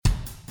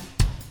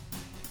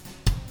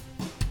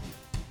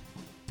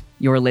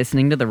You're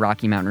listening to the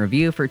Rocky Mountain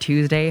Review for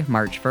Tuesday,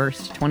 March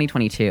 1st,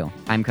 2022.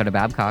 I'm Coda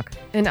Babcock.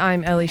 And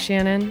I'm Ellie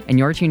Shannon. And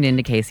you're tuned in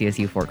to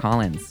KCSU Fort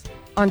Collins.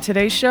 On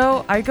today's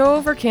show, I go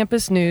over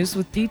campus news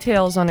with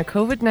details on a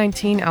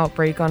COVID-19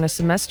 outbreak on a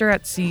semester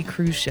at sea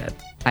cruise ship.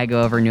 I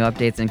go over new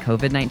updates in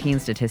COVID-19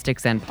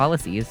 statistics and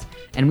policies,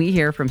 and we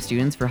hear from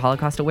Students for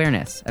Holocaust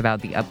Awareness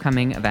about the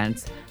upcoming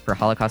events for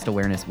Holocaust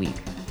Awareness Week.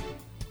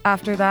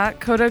 After that,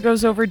 Coda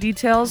goes over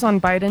details on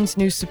Biden's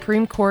new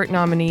Supreme Court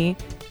nominee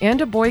and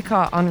a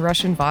boycott on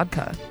Russian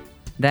vodka.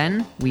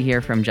 Then, we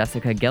hear from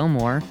Jessica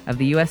Gilmore of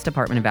the U.S.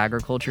 Department of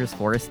Agriculture's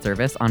Forest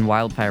Service on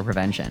wildfire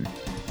prevention.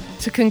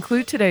 To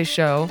conclude today's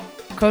show,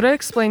 Coda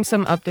explains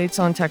some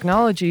updates on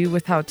technology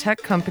with how tech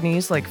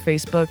companies like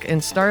Facebook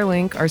and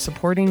Starlink are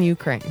supporting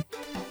Ukraine.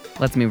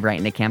 Let's move right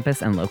into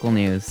campus and local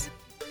news.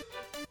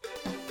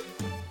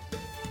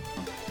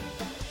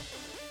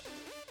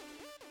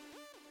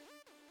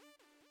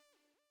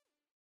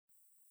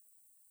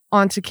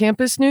 On to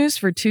campus news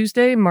for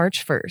Tuesday,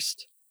 March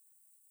 1st.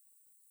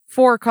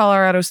 4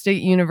 Colorado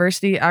State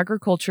University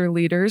agriculture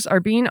leaders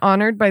are being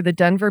honored by the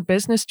Denver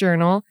Business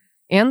Journal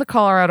and the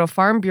Colorado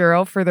Farm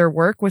Bureau for their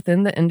work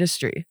within the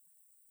industry.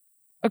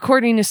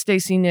 According to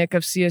Stacy Nick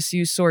of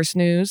CSU Source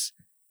News,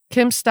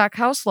 Kim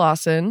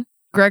Stackhouse-Lawson,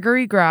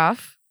 Gregory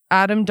Graff,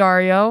 Adam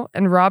Dario,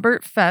 and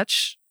Robert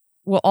Fetch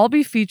will all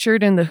be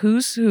featured in the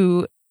Who's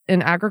Who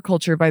in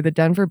Agriculture by the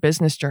Denver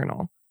Business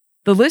Journal.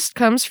 The list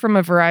comes from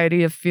a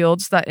variety of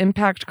fields that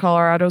impact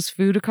Colorado's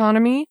food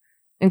economy,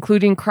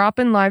 including crop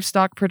and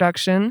livestock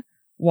production,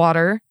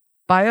 water,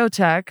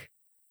 biotech,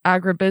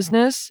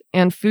 agribusiness,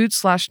 and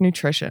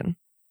food/nutrition.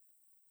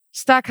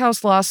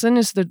 Stackhouse-Lawson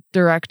is the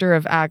director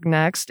of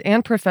AgNext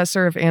and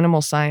professor of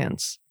animal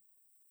science.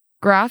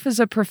 Graff is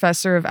a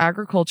professor of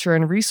agriculture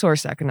and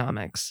resource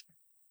economics.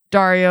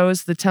 Dario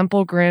is the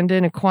Temple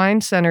Grandin Equine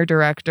Center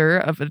director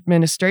of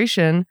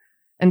administration,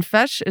 and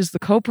Fetch is the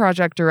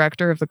co-project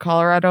director of the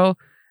Colorado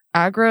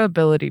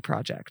Agri-Ability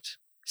Project.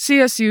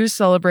 CSU is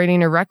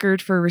celebrating a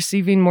record for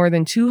receiving more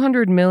than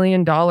 $200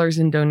 million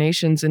in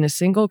donations in a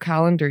single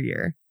calendar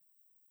year.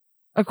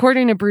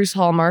 According to Bruce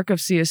Hallmark of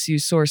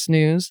CSU Source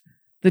News,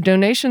 the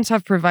donations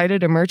have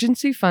provided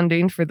emergency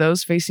funding for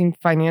those facing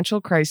financial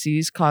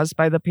crises caused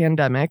by the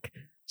pandemic,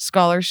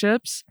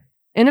 scholarships,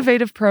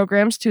 innovative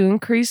programs to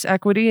increase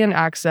equity and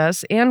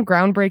access, and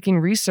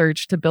groundbreaking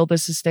research to build a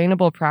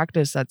sustainable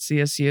practice at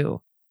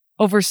CSU.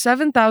 Over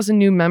 7,000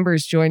 new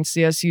members joined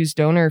CSU's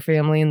donor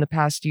family in the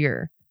past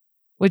year,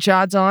 which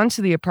adds on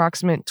to the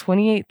approximate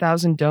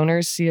 28,000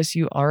 donors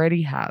CSU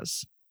already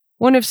has.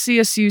 One of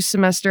CSU's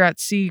semester at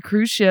sea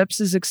cruise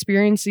ships is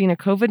experiencing a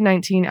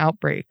COVID-19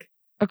 outbreak.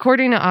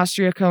 According to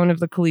Austria Cohn of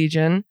the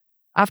Collegian,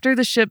 after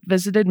the ship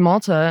visited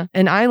Malta,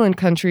 an island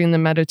country in the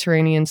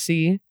Mediterranean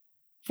Sea,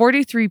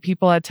 43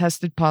 people had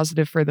tested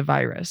positive for the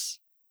virus.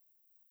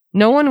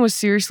 No one was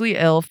seriously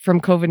ill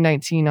from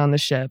COVID-19 on the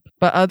ship,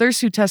 but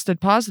others who tested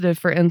positive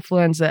for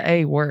influenza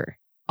A were.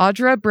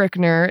 Audra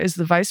Brickner is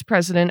the Vice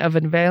President of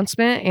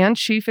Advancement and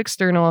Chief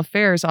External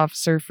Affairs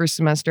Officer for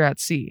Semester at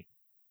Sea,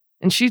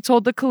 and she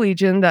told the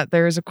Collegian that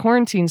there is a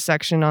quarantine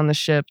section on the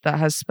ship that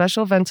has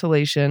special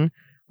ventilation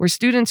where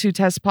students who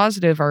test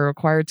positive are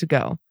required to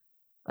go,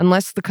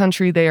 unless the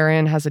country they are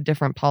in has a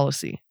different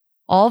policy.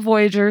 All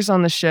voyagers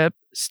on the ship,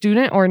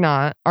 student or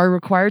not, are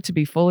required to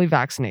be fully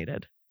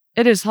vaccinated.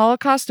 It is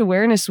Holocaust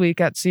Awareness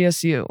Week at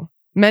CSU.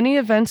 Many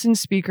events and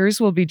speakers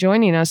will be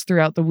joining us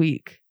throughout the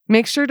week.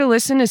 Make sure to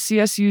listen to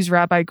CSU's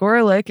Rabbi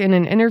Gorelick in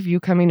an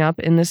interview coming up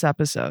in this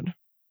episode.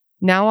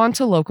 Now on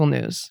to local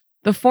news.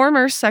 The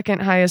former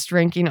second highest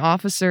ranking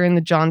officer in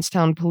the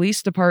Johnstown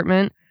Police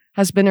Department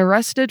has been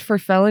arrested for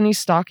felony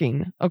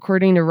stalking,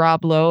 according to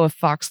Rob Lowe of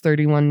Fox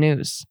 31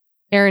 News.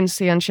 Aaron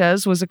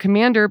Sanchez was a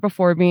commander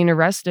before being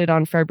arrested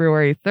on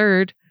February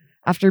 3rd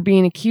after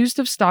being accused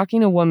of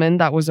stalking a woman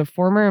that was a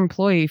former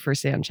employee for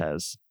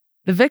Sanchez.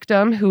 The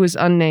victim, who is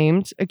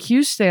unnamed,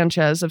 accused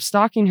Sanchez of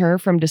stalking her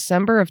from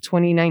December of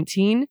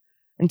 2019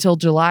 until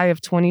July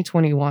of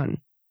 2021.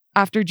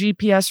 After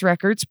GPS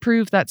records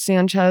proved that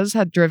Sanchez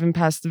had driven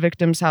past the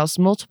victim's house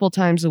multiple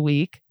times a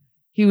week,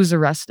 he was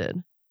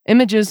arrested.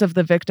 Images of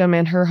the victim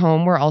and her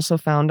home were also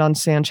found on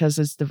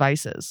Sanchez's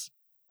devices.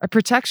 A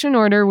protection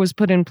order was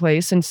put in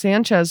place, and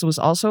Sanchez was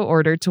also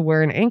ordered to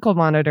wear an ankle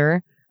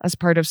monitor as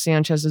part of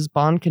Sanchez's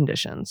bond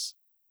conditions.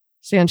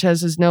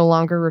 Sanchez is no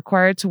longer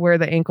required to wear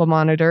the ankle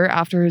monitor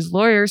after his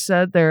lawyer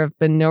said there have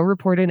been no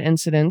reported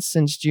incidents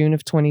since June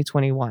of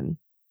 2021.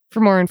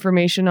 For more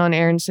information on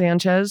Aaron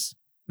Sanchez,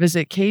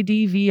 visit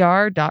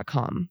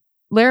kdvr.com.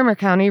 Larimer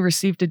County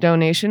received a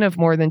donation of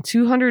more than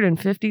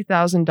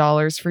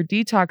 $250,000 for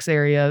detox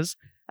areas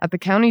at the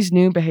county's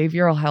new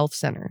behavioral health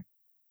center.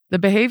 The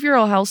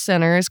behavioral health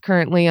center is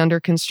currently under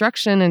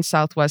construction in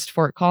southwest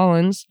Fort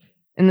Collins,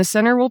 and the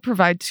center will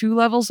provide 2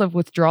 levels of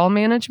withdrawal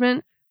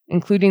management,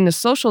 including the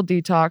social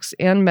detox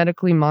and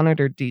medically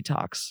monitored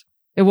detox.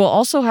 It will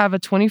also have a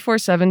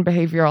 24/7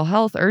 behavioral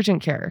health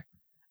urgent care,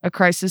 a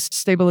crisis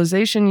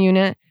stabilization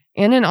unit,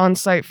 and an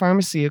on-site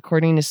pharmacy,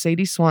 according to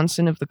Sadie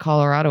Swanson of The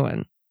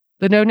Coloradoan.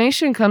 The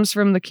donation comes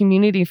from the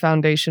Community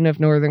Foundation of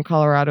Northern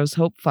Colorado's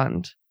Hope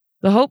Fund.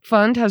 The Hope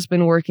Fund has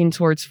been working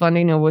towards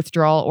funding a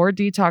withdrawal or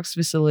detox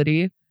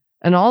facility,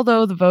 and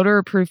although the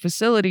voter-approved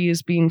facility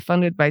is being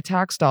funded by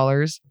tax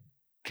dollars,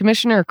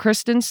 Commissioner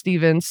Kristen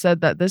Stevens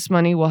said that this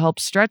money will help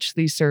stretch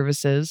these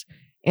services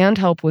and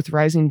help with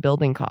rising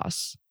building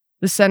costs.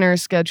 The center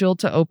is scheduled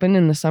to open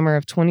in the summer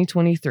of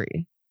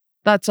 2023.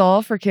 That's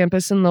all for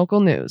campus and local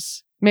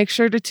news. Make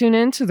sure to tune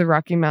in to the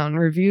Rocky Mountain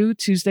Review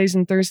Tuesdays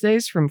and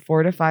Thursdays from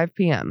 4 to 5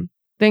 p.m.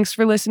 Thanks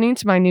for listening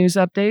to my news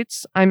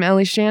updates. I'm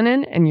Ellie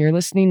Shannon, and you're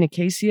listening to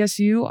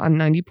KCSU on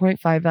 90.5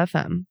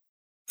 FM.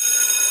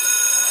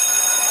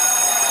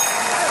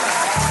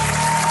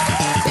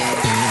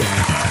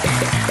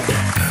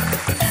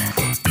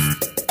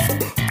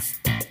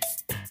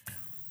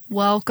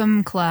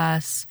 Welcome,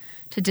 class.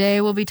 Today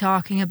we'll be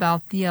talking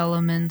about the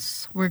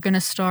elements. We're going to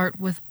start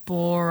with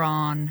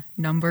boron,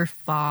 number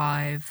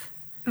 5.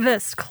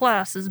 This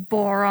class is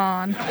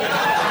boron.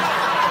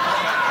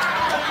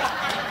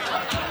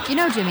 You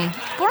know, Jimmy,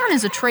 boron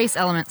is a trace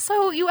element,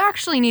 so you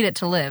actually need it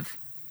to live.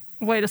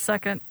 Wait a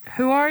second.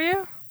 Who are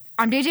you?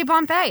 I'm DJ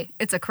Pompey.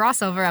 It's a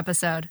crossover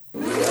episode.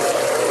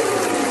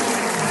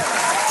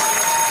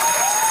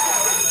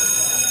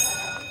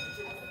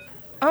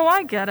 Oh,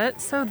 I get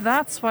it. So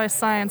that's why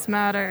science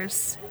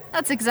matters.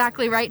 That's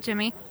exactly right,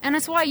 Jimmy. And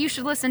it's why you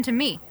should listen to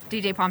me,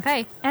 DJ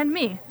Pompey, And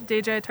me,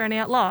 DJ Attorney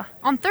at Law.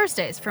 on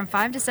Thursdays from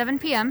 5 to 7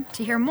 p.m.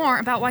 to hear more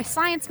about why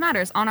science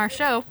matters on our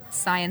show,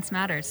 Science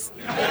Matters.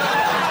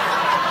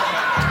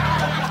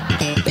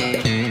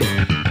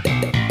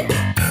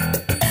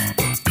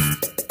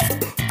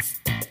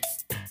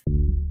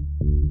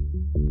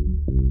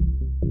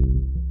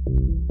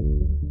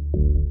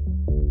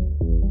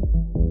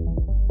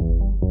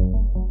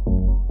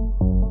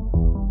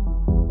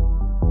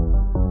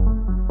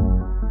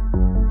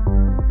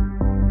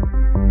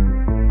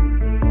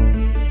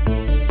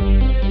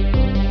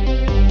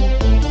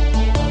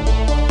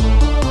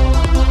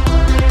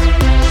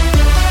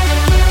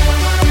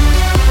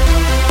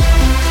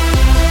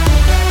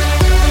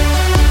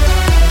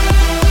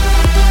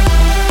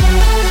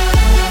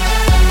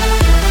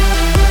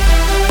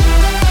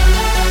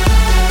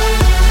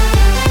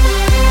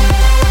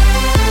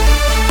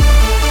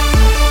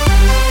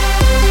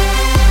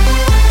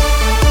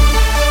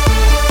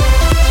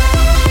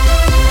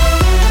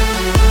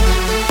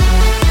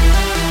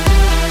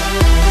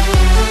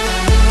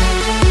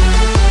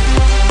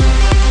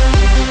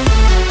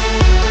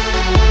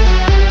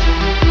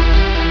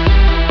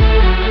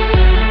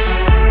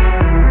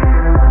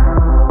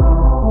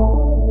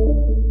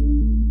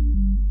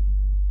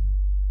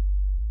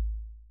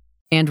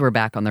 And we're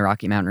back on the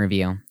Rocky Mountain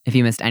Review. If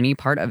you missed any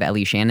part of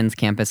Ellie Shannon's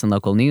campus and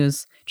local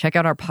news, check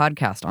out our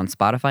podcast on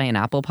Spotify and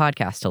Apple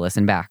Podcasts to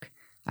listen back.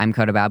 I'm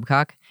Coda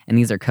Babcock, and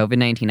these are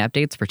COVID-19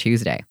 updates for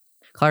Tuesday.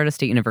 Colorado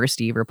State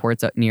University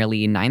reports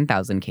nearly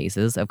 9,000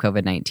 cases of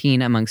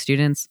COVID-19 among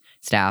students,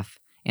 staff,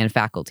 and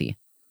faculty.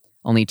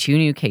 Only 2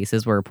 new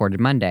cases were reported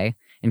Monday,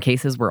 and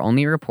cases were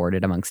only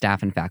reported among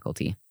staff and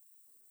faculty.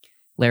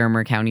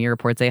 Larimer County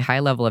reports a high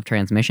level of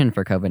transmission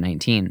for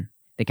COVID-19.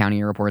 The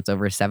county reports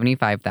over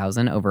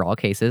 75,000 overall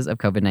cases of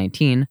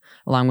COVID-19,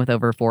 along with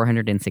over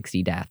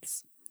 460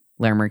 deaths.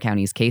 Larimer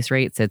County's case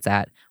rate sits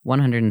at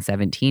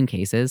 117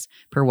 cases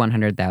per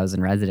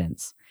 100,000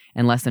 residents,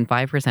 and less than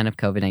 5% of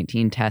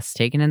COVID-19 tests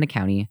taken in the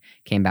county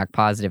came back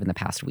positive in the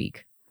past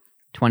week.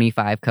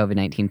 25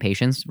 COVID-19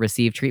 patients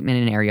received treatment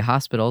in area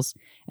hospitals,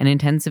 and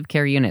intensive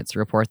care units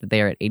report that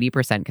they are at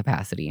 80%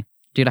 capacity.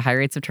 Due to high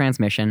rates of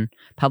transmission,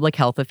 public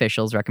health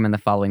officials recommend the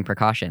following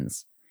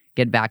precautions.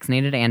 Get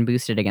vaccinated and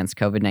boosted against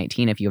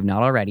COVID-19 if you have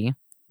not already.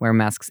 Wear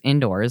masks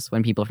indoors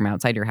when people from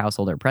outside your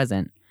household are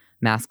present.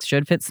 Masks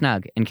should fit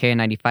snug, and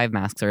KN95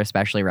 masks are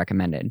especially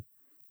recommended.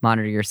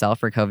 Monitor yourself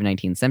for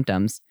COVID-19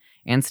 symptoms,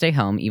 and stay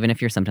home even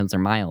if your symptoms are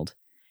mild.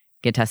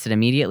 Get tested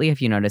immediately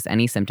if you notice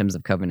any symptoms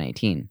of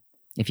COVID-19.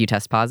 If you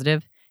test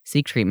positive,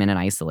 seek treatment and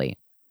isolate.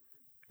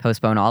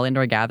 Postpone all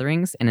indoor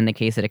gatherings, and in the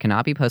case that it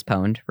cannot be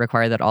postponed,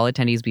 require that all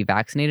attendees be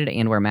vaccinated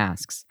and wear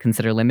masks.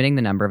 Consider limiting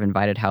the number of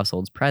invited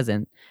households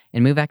present,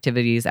 and move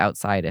activities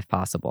outside if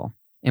possible.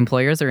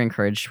 Employers are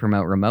encouraged to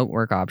promote remote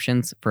work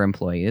options for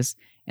employees,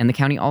 and the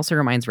county also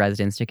reminds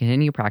residents to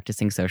continue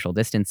practicing social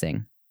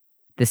distancing.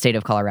 The state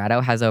of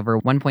Colorado has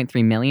over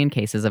 1.3 million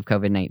cases of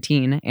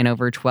COVID-19, and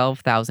over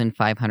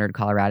 12,500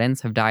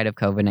 Coloradans have died of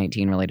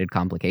COVID-19 related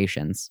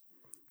complications.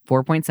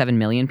 4.7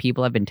 million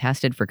people have been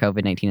tested for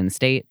COVID-19 in the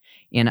state,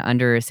 and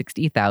under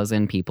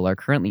 60,000 people are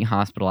currently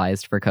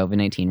hospitalized for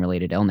COVID-19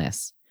 related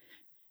illness.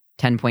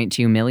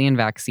 10.2 million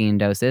vaccine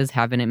doses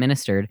have been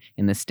administered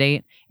in the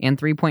state, and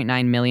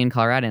 3.9 million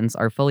Coloradans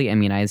are fully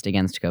immunized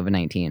against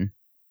COVID-19.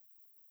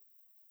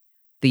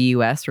 The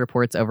U.S.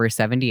 reports over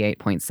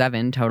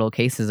 78.7 total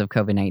cases of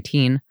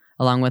COVID-19,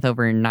 along with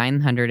over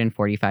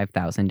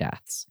 945,000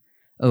 deaths.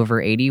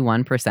 Over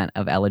 81%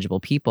 of eligible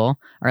people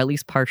are at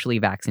least partially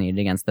vaccinated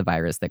against the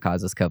virus that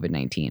causes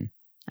COVID-19.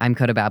 I'm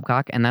Coda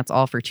Babcock, and that's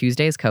all for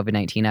Tuesday's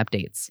COVID-19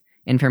 updates.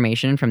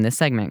 Information from this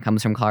segment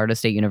comes from Colorado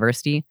State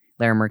University,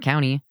 Larimer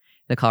County,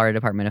 the Colorado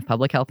Department of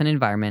Public Health and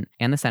Environment,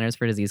 and the Centers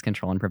for Disease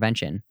Control and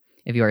Prevention.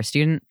 If you are a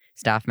student,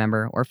 staff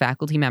member, or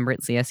faculty member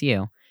at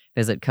CSU,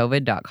 visit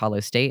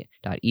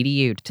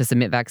covid.colostate.edu to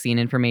submit vaccine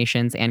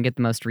information and get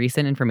the most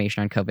recent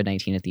information on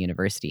COVID-19 at the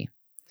university.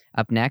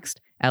 Up next,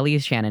 Ellie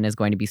Shannon is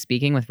going to be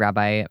speaking with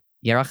Rabbi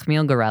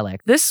Yerachmiel Gorelick.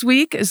 This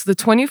week is the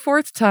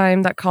 24th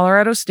time that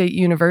Colorado State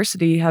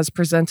University has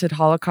presented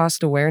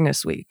Holocaust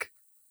Awareness Week.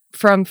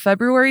 From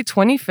February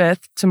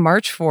 25th to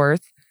March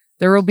 4th,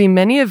 there will be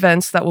many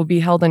events that will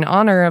be held in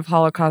honor of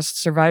Holocaust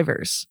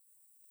survivors.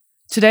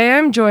 Today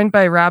I'm joined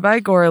by Rabbi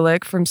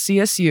Gorelick from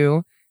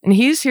CSU, and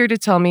he's here to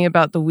tell me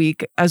about the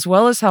week, as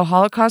well as how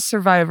Holocaust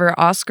survivor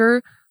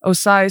Oscar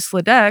Osai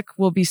Sladek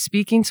will be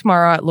speaking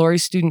tomorrow at Laurie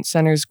Student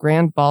Center's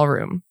Grand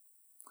Ballroom.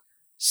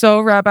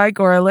 So, Rabbi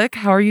Gorelick,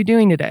 how are you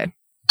doing today?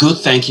 Good,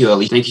 thank you,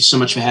 Ellie. Thank you so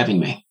much for having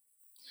me.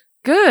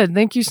 Good,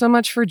 thank you so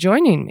much for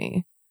joining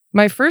me.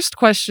 My first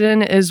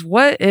question is,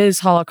 what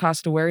is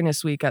Holocaust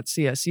Awareness Week at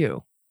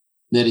CSU?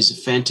 That is a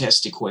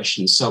fantastic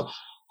question. So,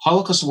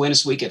 Holocaust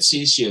Awareness Week at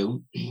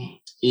CSU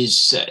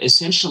is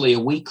essentially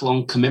a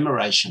week-long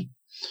commemoration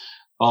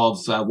of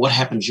what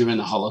happened during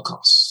the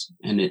Holocaust.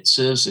 And it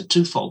serves a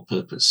twofold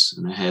purpose,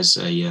 and it has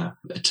a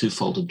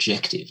twofold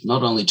objective,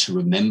 not only to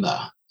remember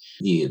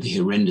the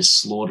horrendous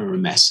slaughter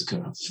and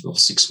massacre of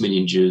 6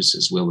 million Jews,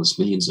 as well as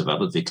millions of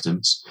other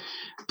victims,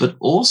 but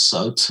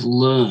also to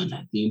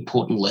learn the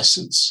important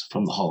lessons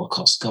from the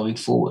Holocaust going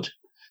forward,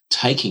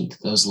 taking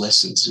those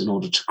lessons in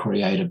order to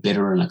create a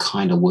better and a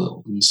kinder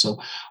world. And so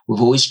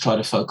we've always tried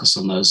to focus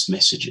on those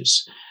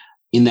messages.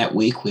 In that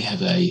week, we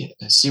have a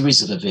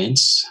series of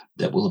events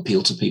that will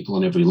appeal to people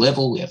on every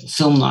level. We have a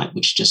film night,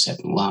 which just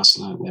happened last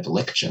night. We have a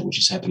lecture, which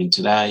is happening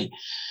today.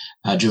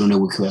 During the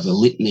week, we have a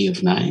litany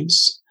of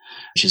names,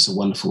 which is a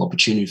wonderful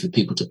opportunity for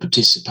people to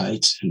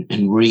participate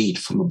and read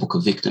from a book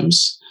of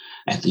victims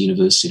at the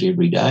university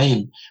every day.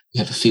 And we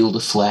have a field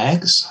of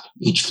flags,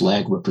 each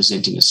flag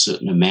representing a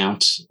certain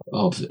amount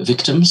of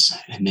victims.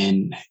 And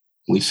then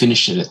we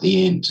finish it at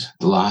the end,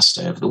 the last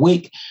day of the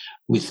week,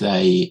 with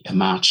a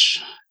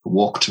march, a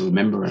walk to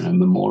remember, and a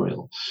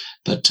memorial.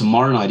 But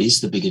tomorrow night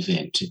is the big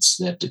event. It's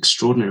that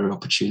extraordinary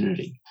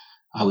opportunity,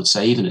 I would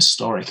say even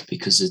historic,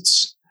 because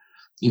it's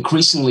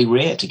increasingly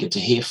rare to get to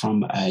hear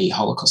from a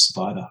Holocaust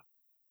survivor.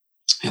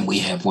 And we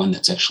have one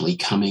that's actually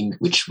coming,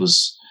 which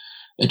was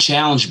a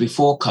challenge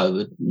before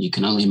COVID. You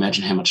can only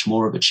imagine how much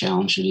more of a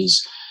challenge it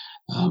is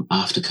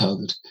after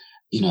COVID,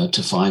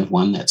 to find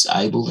one that's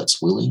able,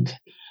 that's willing.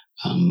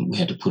 We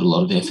had to put a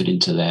lot of effort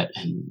into that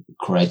and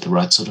create the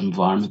right sort of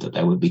environment that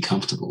they would be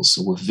comfortable.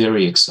 So we're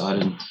very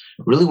excited and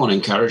really want to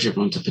encourage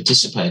everyone to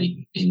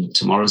participate in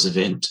tomorrow's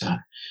event.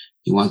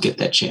 You won't get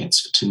that chance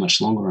for too much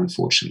longer,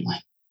 unfortunately.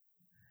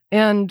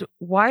 And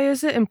why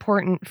is it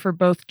important for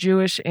both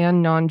Jewish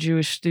and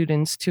non-Jewish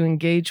students to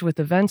engage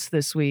with events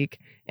this week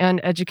and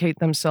educate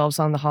themselves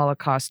on the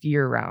Holocaust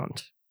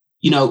year-round?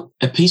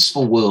 A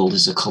peaceful world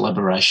is a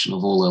collaboration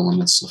of all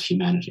elements of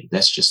humanity.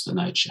 That's just the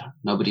nature.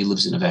 Nobody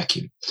lives in a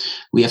vacuum.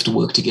 We have to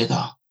work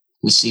together.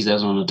 We see that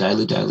on a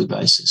daily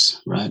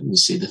basis, right? We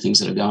see the things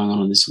that are going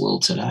on in this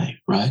world today,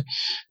 right?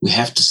 We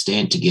have to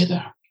stand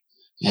together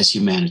as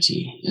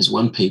humanity, as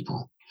one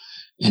people,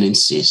 and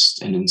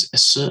insist and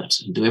assert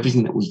and do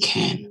everything that we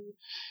can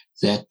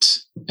that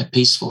a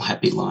peaceful,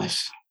 happy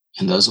life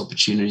and those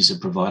opportunities are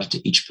provided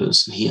to each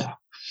person here.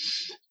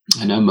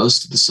 I know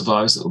most of the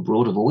survivors that were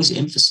brought have always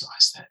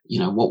emphasized that.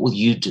 What will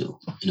you do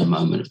in a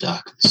moment of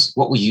darkness?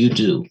 What will you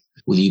do?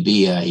 Will you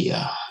be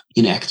a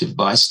inactive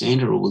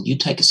bystander, or will you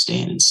take a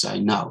stand and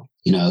say, no,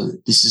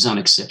 this is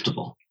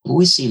unacceptable? I've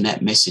always seen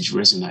that message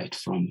resonate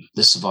from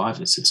the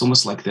survivors. It's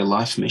almost like their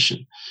life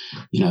mission,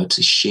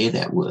 to share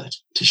that word,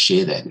 to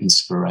share that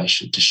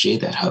inspiration, to share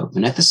that hope.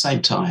 And at the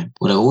same time,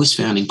 what I always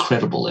found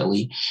incredible,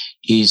 Ellie,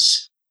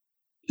 is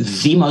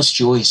the most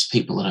joyous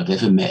people that I've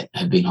ever met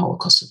have been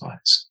Holocaust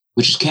survivors,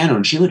 which is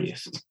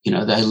counterintuitive.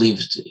 They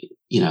lived,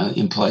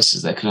 in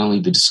places that can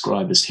only be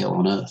described as hell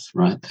on earth,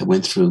 right? They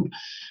went through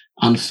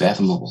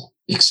unfathomable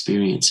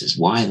experiences.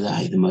 Why are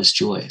they the most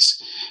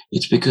joyous?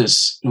 It's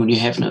because when you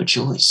have no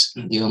choice,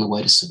 the only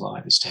way to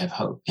survive is to have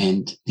hope.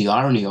 And the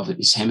irony of it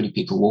is how many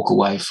people walk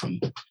away from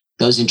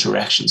those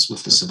interactions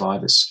with the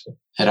survivors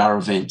at our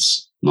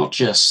events, not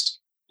just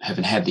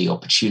having had the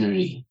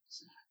opportunity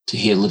to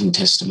hear living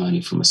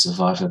testimony from a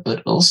survivor,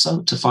 but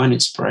also to find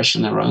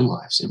inspiration in their own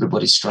lives.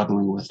 Everybody's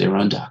struggling with their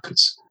own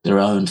darkness, their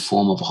own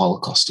form of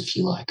Holocaust, if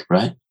you like,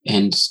 right?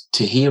 And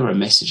to hear a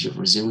message of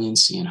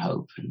resiliency and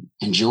hope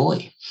and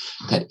joy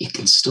that it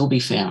can still be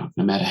found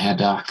no matter how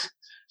dark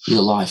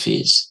your life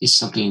is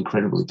something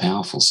incredibly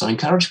powerful. So I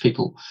encourage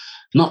people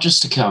not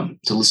just to come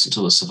to listen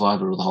to a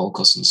survivor of the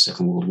Holocaust and the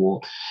Second World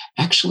War,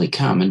 actually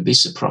come and be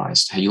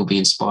surprised how you'll be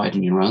inspired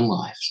in your own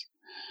life,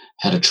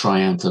 how to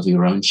triumph over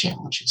your own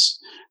challenges.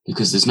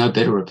 Because there's no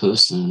better a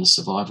person than a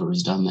survivor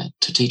who's done that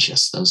to teach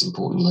us those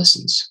important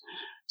lessons,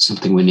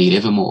 something we need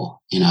ever more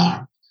in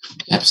our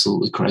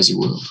absolutely crazy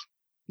world.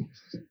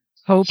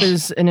 Hope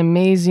is an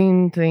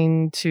amazing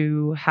thing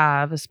to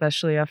have,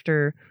 especially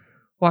after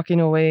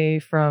walking away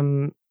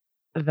from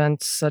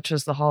events such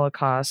as the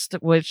Holocaust,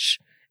 which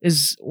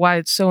is why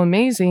it's so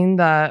amazing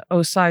that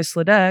Osai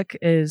Sladek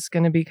is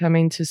going to be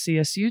coming to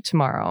CSU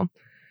tomorrow.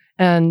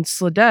 And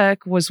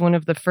Sladek was one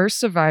of the first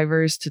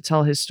survivors to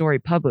tell his story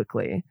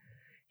publicly.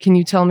 Can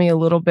you tell me a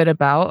little bit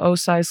about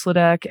Osai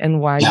Sladek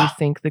and why you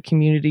think the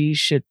community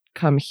should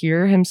come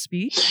hear him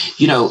speak?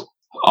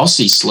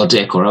 Ossie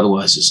Sladek, or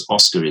otherwise as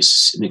Oscar,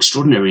 is an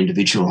extraordinary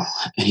individual,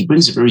 and he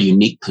brings a very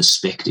unique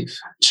perspective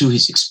to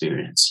his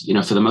experience.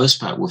 For the most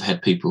part, we've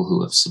had people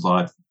who have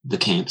survived the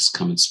camps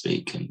come and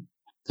speak, and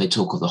they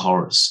talk of the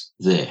horrors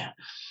there.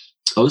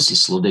 Ossie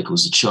Sladek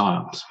was a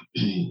child,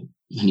 and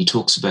he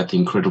talks about the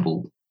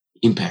incredible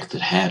impact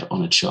that had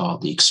on a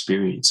child, the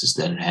experiences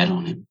that it had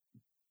on him.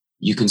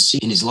 You can see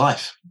in his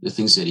life the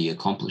things that he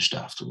accomplished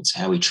afterwards,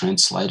 how he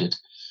translated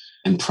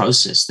and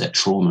processed that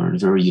trauma in a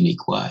very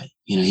unique way.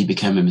 He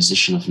became a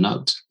musician of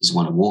note. He's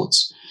won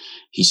awards.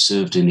 He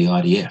served in the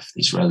IDF,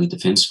 the Israeli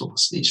Defense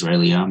Force, the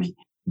Israeli Army.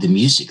 The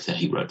music that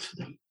he wrote for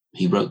them.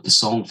 He wrote the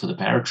song for the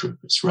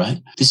paratroopers,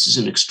 right? This is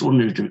an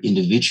extraordinary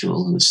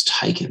individual who has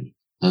taken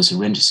those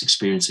horrendous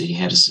experiences he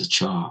had as a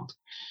child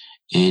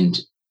and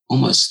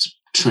almost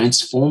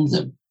transformed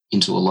them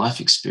into a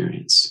life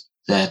experience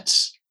that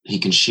he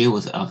can share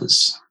with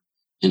others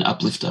and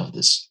uplift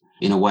others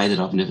in a way that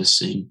I've never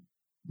seen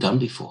done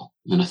before.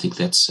 And I think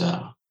that's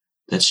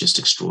just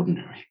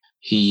extraordinary.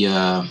 He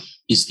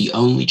is the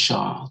only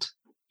child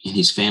in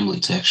his family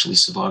to actually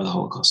survive the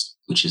Holocaust,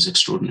 which is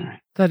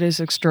extraordinary. That is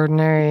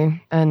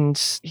extraordinary.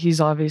 And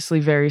he's obviously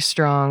very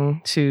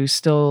strong to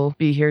still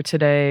be here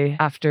today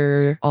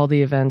after all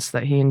the events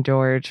that he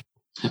endured.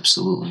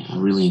 Absolutely. I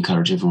really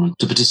encourage everyone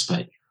to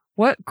participate.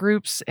 What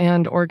groups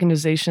and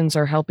organizations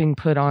are helping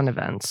put on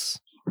events?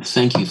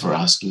 Thank you for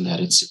asking that.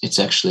 It's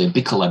actually a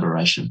big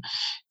collaboration.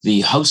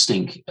 The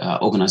hosting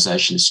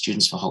organization is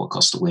Students for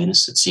Holocaust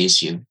Awareness at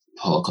CSU,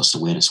 Holocaust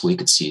Awareness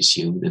Week at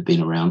CSU. They've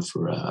been around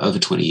for over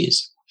 20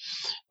 years.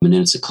 And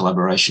then it's a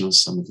collaboration with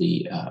some of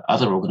the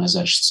other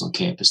organizations on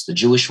campus, the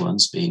Jewish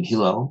ones being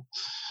Hillel,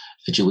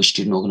 a Jewish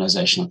student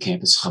organization on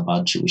campus,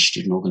 Chabad Jewish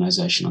student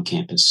organization on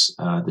campus.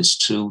 There's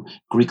two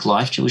Greek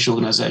life Jewish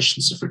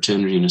organizations, a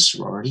fraternity and a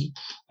sorority,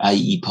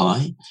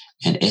 AEPI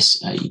and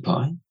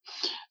SAEPI.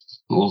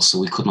 Also,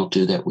 we could not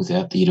do that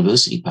without the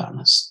university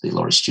partners. The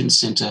Laurie Student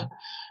Centre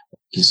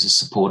is a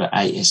supporter.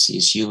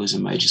 ASCSU is a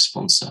major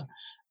sponsor.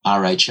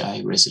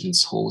 RHA,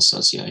 Residence Hall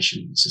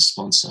Association, is a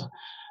sponsor.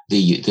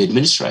 The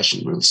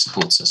administration really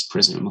supports us.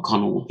 President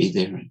McConnell will be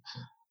there and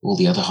all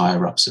the other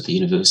higher-ups at the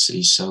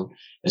university. So,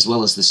 as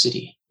well as the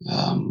city,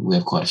 we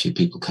have quite a few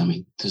people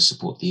coming to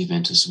support the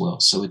event as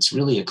well. So it's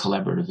really a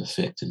collaborative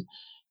effect. And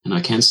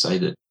I can say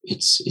that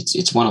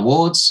it's won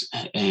awards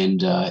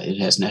and it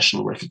has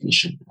national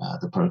recognition,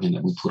 the program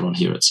that we put on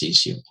here at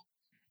CSU.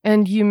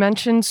 And you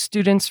mentioned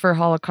Students for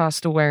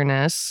Holocaust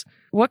Awareness.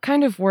 What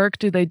kind of work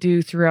do they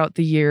do throughout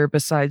the year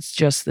besides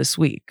just this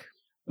week?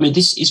 I mean,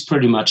 this is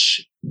pretty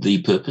much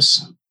the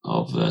purpose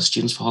of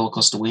Students for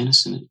Holocaust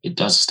Awareness, and it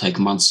does take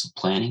months of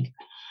planning.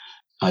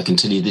 I can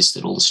tell you this,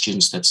 that all the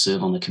students that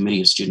serve on the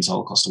Committee of Students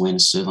Holocaust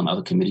Awareness serve on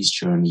other committees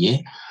during the year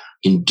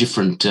in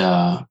different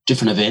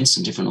events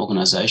and different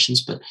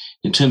organizations. But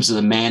in terms of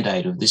the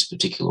mandate of this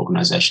particular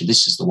organization,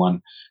 this is the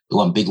one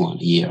big one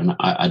a year. And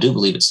I do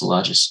believe it's the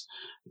largest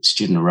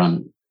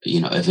student-run,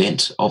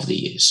 event of the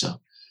year. So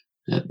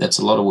that's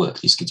a lot of work.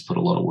 These kids put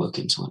a lot of work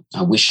into it.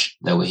 I wish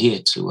they were here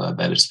to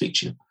be able to speak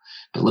to you.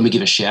 But let me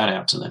give a shout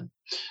out to them.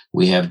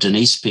 We have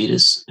Denise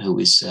Peters, who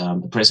is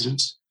the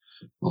president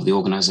of the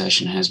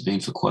organization, has been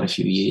for quite a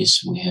few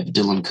years. We have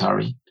Dylan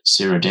Curry,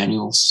 Sarah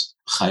Daniels,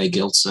 Chaya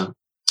Geltzer,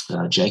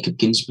 Jacob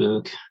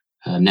Ginsberg,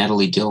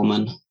 Natalie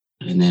Dillman,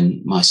 and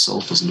then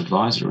myself as an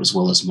advisor, as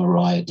well as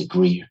Mariah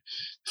DeGreer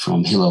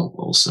from Hillel,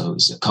 also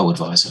is a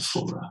co-advisor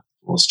for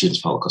Students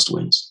for Holocaust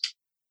Awareness.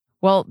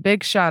 Well,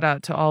 big shout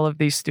out to all of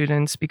these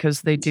students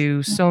because they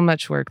do so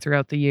much work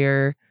throughout the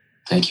year.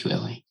 Thank you,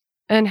 Ellie.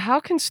 And how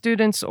can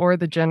students or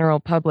the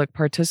general public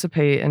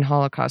participate in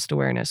Holocaust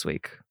Awareness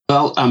Week?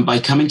 Well, by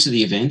coming to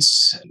the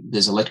events,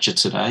 there's a lecture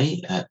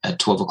today at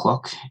 12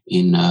 o'clock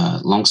in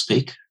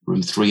Longspeak,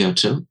 room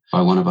 302,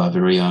 by one of our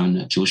very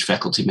own Jewish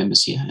faculty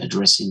members here,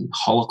 addressing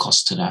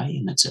Holocaust today,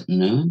 and that's at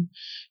noon.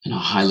 And I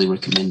highly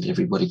recommend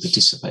everybody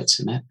participates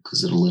in that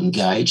because it'll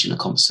engage in a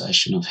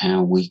conversation of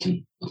how we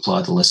can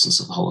apply the lessons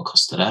of the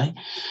Holocaust today.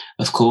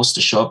 Of course,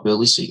 to show up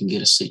early so you can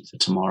get a seat for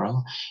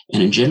tomorrow.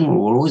 And in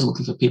general, we're always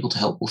looking for people to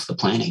help with the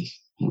planning.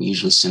 And we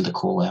usually send a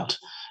call out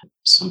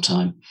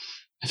sometime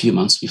a few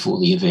months before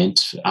the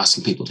event,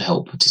 asking people to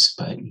help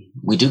participate.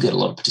 We do get a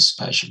lot of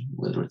participation,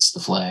 whether it's the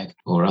flag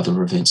or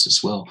other events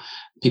as well.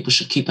 People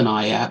should keep an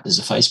eye out. There's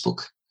a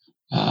Facebook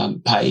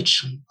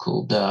page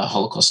called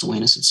Holocaust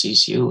Awareness at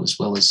CSU, as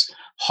well as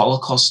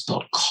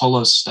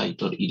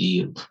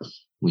holocaust.colostate.edu.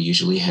 We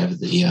usually have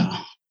the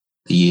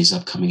year's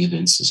upcoming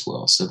events as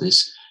well. So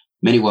there's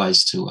many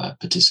ways to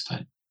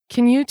participate.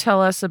 Can you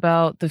tell us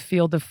about the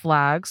Field of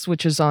Flags,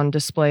 which is on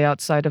display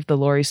outside of the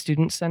Laurie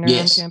Student Center?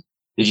 Yes. On campus?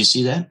 Did you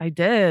see that? I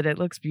did. It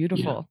looks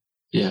beautiful.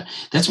 Yeah,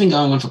 that's been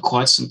going on for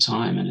quite some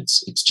time, and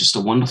it's just a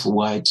wonderful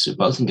way to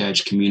both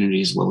engage community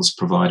as well as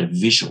provide a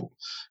visual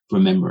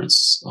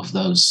remembrance of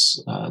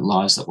those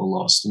lives that were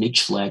lost. And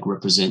each flag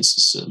represents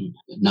a certain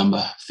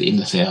number in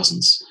the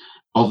thousands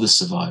of the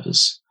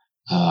survivors,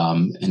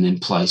 and then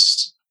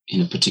placed in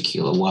a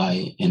particular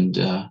way. And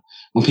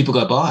when people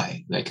go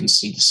by, they can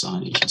see the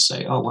signage and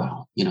say, "Oh,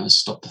 wow,"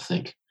 stop to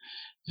think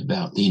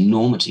about the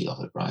enormity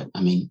of it, right?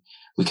 I mean,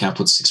 we can't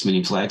put 6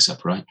 million flags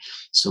up, right?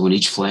 So when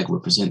each flag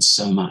represents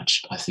so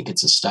much, I think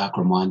it's a stark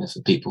reminder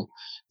for people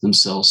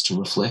themselves to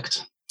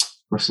reflect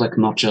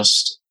not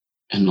just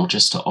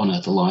to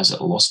honor the lives that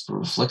were lost, but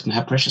reflect on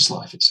how precious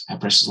life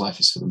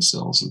is for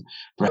themselves. And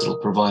perhaps it'll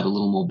provide a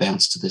little more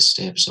bounce to this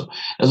step. So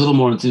a little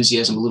more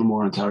enthusiasm, a little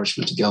more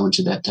encouragement to go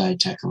into that day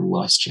tackling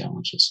life's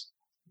challenges.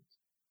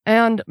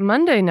 And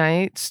Monday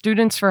night,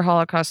 Students for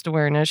Holocaust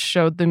Awareness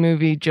showed the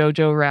movie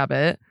Jojo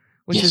Rabbit,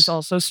 which is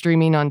also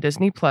streaming on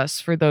Disney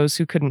Plus for those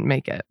who couldn't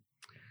make it.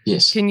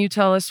 Yes. Can you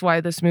tell us why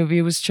this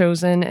movie was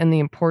chosen and the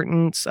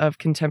importance of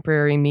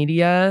contemporary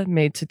media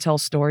made to tell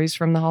stories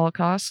from the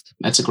Holocaust?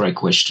 That's a great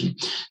question.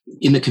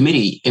 In the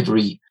committee,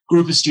 every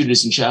group of students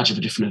is in charge of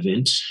a different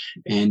event,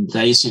 and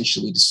they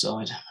essentially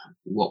decide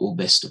what will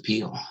best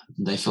appeal.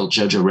 They felt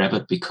Jojo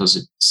Rabbit, because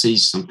it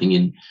sees something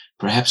in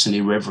perhaps an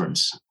irreverent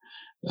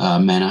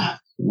manner,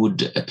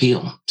 would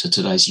appeal to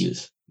today's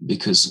youth.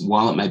 Because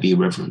while it may be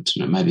irreverent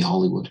and it may be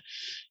Hollywood,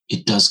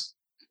 it does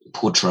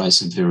portray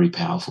some very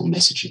powerful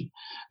messaging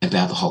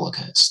about the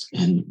Holocaust.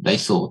 And they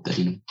thought that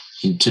in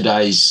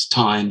today's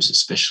times,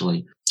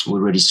 especially, we're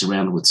already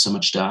surrounded with so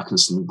much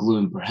darkness and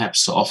gloom,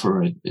 perhaps to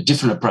offer a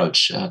different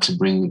approach to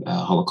bring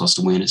Holocaust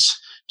awareness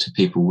to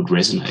people would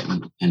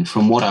resonate. And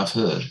from what I've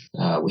heard,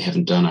 we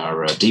haven't done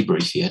our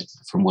debrief yet.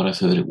 From what I've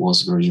heard, it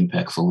was very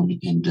impactful,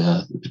 and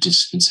the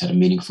participants had a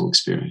meaningful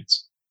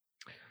experience.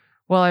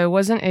 Well, I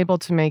wasn't able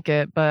to make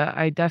it, but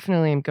I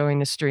definitely am going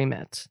to stream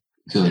it.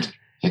 Good.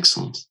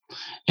 Excellent.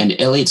 And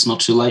Ellie, it's not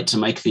too late to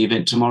make the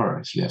event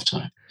tomorrow if you have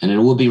time. And it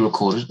will be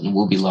recorded and it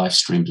will be live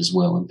streamed as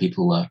well. And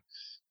people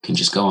can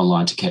just go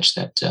online to catch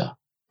that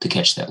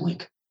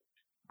link.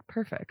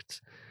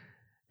 Perfect.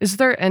 Is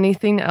there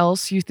anything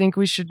else you think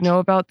we should know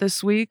about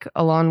this week,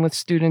 along with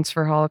Students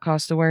for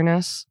Holocaust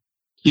Awareness?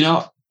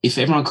 If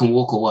everyone can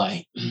walk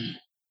away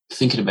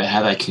thinking about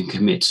how they can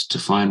commit to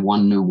find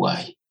one new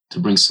way to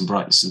bring some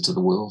brightness into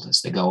the world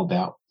as they go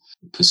about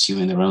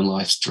pursuing their own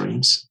life's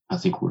dreams, I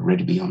think we're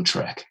ready to be on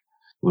track.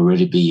 We're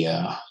ready to be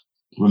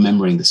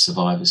remembering the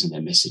survivors and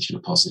their message in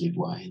a positive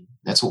way.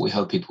 That's what we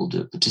hope people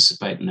do.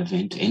 Participate in an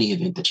event, any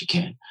event that you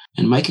can,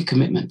 and make a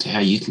commitment to how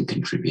you can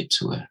contribute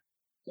to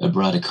a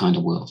brighter,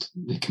 kinder world.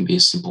 It can be a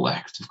simple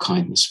act of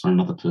kindness for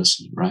another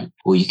person, right?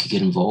 Or you could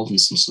get involved in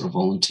some sort of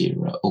volunteer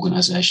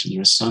organization.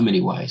 There are so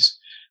many ways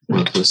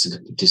where a person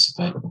can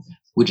participate.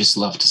 We just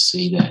love to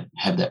see that,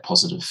 have that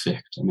positive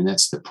effect. I mean,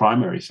 that's the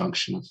primary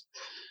function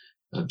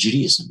of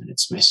Judaism and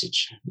its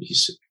message.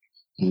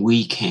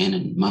 We can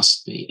and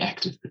must be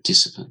active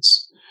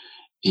participants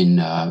in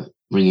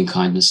bringing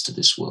kindness to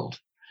this world.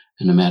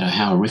 And no matter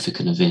how horrific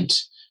an event,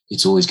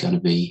 it's always going to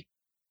be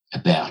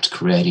about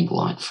creating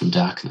light from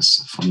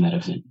darkness from that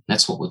event.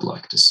 That's what we'd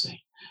like to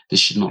see. This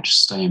should not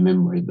just stay in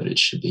memory, but it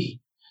should be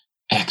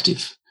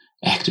active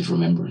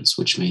remembrance,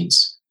 which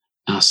means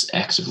us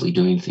actively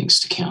doing things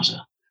to counter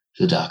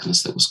the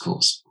darkness that was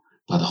caused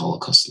by the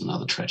Holocaust and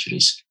other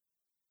tragedies.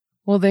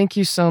 Well, thank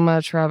you so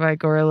much, Rabbi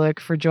Gorelick,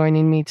 for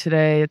joining me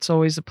today. It's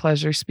always a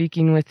pleasure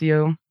speaking with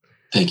you.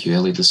 Thank you,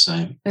 Ellie, the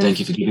same. Thank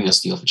you for giving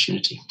us the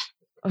opportunity.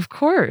 Of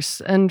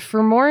course. And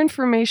for more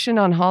information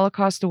on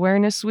Holocaust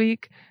Awareness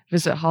Week,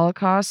 visit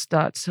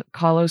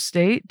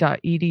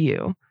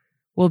holocaust.colostate.edu.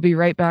 We'll be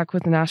right back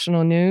with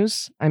national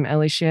news. I'm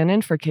Ellie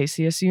Shannon for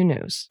KCSU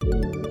News.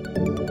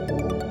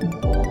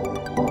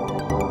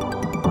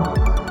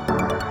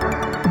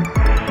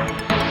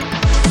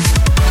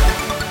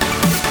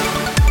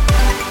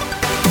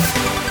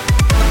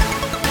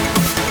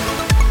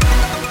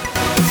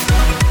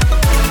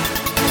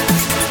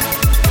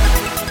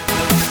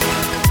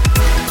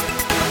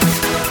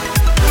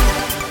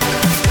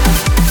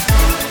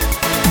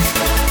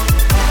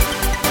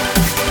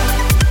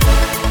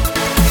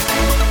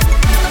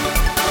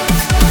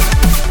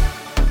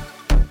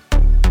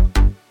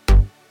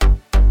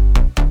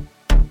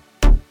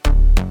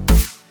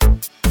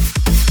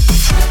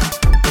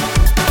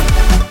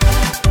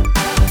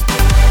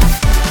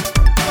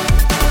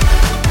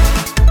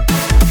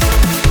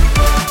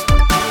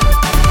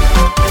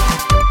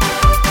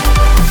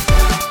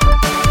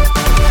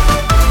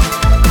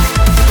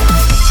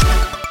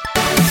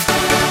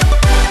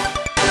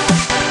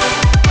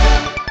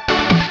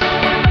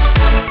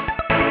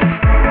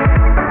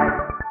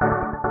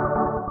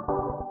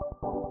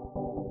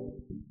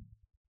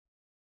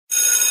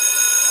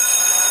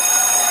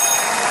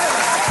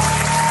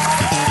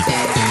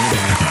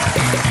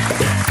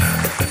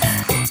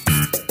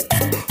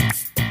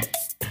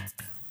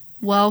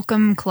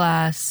 Welcome,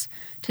 class.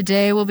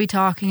 Today we'll be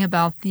talking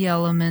about the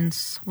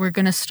elements. We're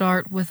going to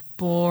start with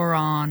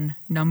boron,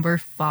 number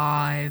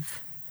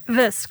 5.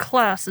 This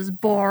class is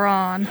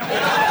boron.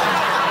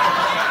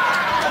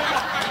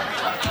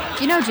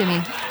 You know,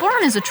 Jimmy,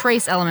 boron is a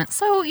trace element,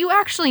 so you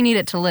actually need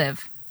it to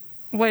live.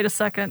 Wait a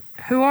second.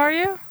 Who are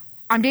you?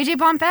 I'm DJ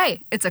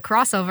Pompey. It's a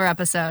crossover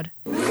episode.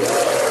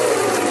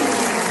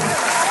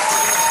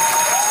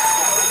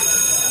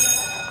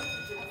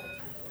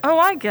 Oh,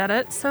 I get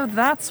it. So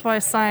that's why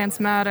science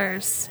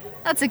matters.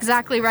 That's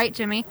exactly right,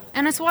 Jimmy.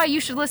 And it's why you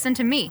should listen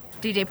to me,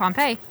 DJ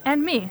Pompey,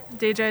 And me,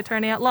 DJ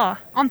Attorney at Law.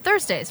 on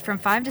Thursdays from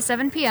 5 to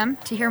 7 p.m.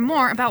 to hear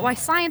more about why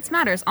science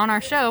matters on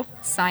our show,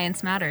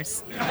 Science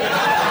Matters.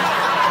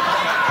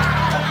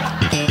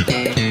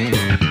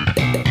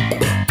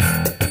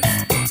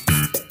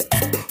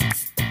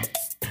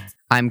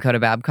 I'm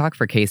Coda Babcock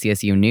for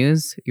KCSU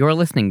News. You're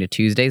listening to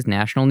Tuesday's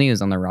national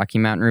news on the Rocky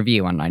Mountain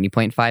Review on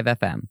 90.5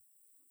 FM.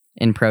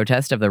 In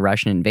protest of the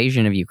Russian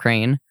invasion of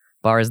Ukraine,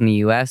 bars in the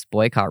U.S.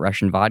 boycott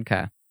Russian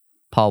vodka.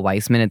 Paul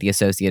Weissman at the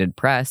Associated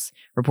Press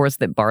reports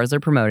that bars are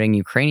promoting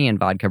Ukrainian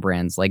vodka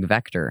brands like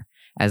Vector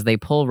as they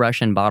pull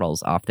Russian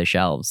bottles off the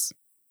shelves.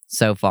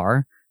 So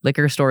far,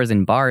 liquor stores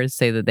and bars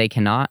say that they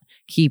cannot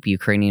keep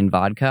Ukrainian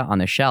vodka on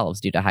the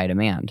shelves due to high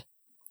demand.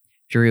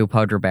 Drew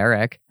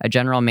Podroberek, a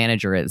general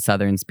manager at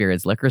Southern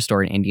Spirits liquor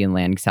store in Indian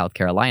Land, South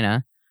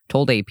Carolina,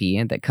 told AP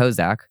that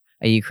Kozak,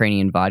 a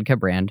Ukrainian vodka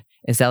brand,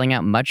 is selling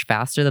out much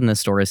faster than the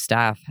store's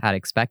staff had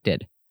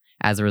expected.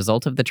 As a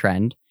result of the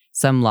trend,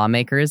 some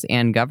lawmakers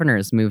and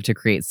governors moved to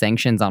create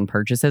sanctions on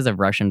purchases of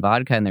Russian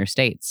vodka in their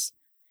states.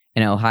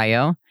 In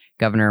Ohio,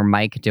 Governor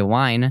Mike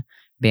DeWine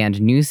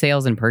banned new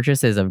sales and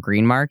purchases of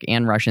Green Mark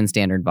and Russian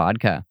Standard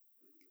vodka.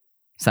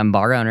 Some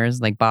bar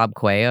owners, like Bob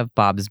Quay of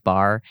Bob's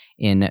Bar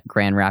in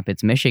Grand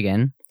Rapids,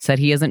 Michigan, said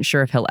he isn't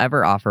sure if he'll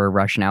ever offer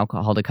Russian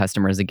alcohol to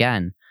customers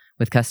again,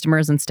 with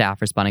customers and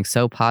staff responding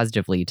so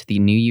positively to the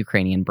new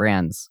Ukrainian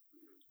brands.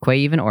 Quay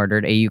even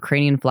ordered a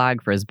Ukrainian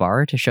flag for his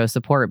bar to show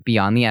support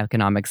beyond the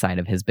economic side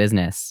of his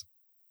business.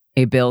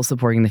 A bill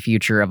supporting the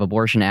future of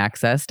abortion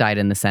access died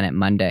in the Senate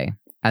Monday.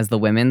 As the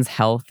Women's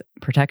Health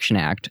Protection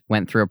Act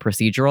went through a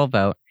procedural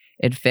vote,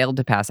 it failed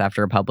to pass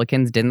after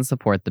Republicans didn't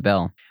support the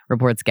bill,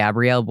 reports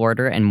Gabrielle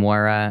Border and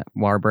Moira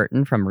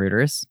Warburton from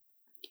Reuters.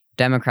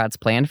 Democrats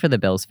planned for the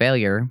bill's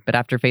failure, but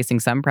after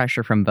facing some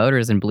pressure from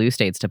voters in blue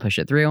states to push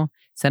it through,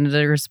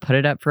 senators put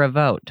it up for a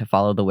vote to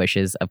follow the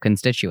wishes of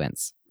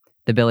constituents.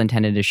 The bill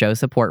intended to show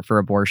support for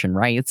abortion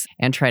rights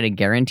and try to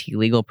guarantee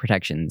legal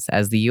protections,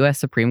 as the U.S.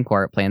 Supreme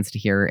Court plans to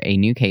hear a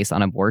new case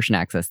on abortion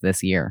access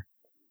this year.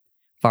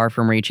 Far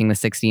from reaching the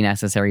 60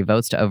 necessary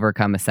votes to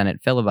overcome a Senate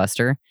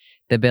filibuster,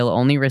 the bill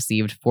only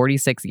received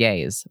 46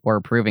 yeas, or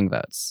approving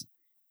votes.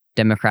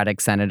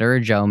 Democratic Senator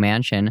Joe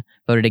Manchin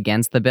voted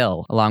against the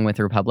bill, along with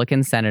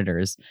Republican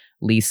Senators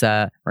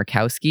Lisa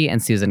Murkowski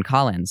and Susan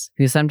Collins,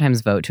 who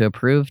sometimes vote to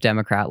approve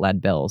Democrat-led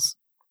bills.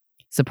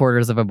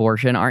 Supporters of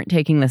abortion aren't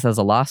taking this as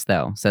a loss,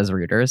 though, says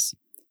Reuters.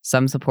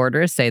 Some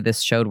supporters say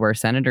this showed where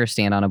senators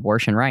stand on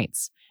abortion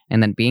rights,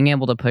 and that being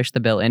able to push the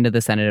bill into the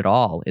Senate at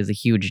all is a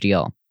huge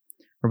deal.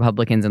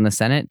 Republicans in the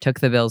Senate took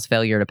the bill's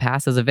failure to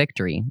pass as a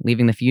victory,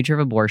 leaving the future of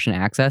abortion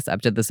access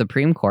up to the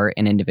Supreme Court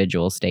and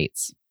individual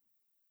states.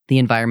 The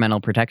Environmental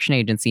Protection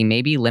Agency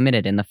may be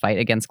limited in the fight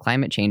against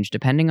climate change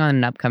depending on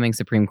an upcoming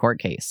Supreme Court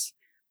case.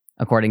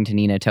 According to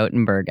Nina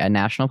Totenberg at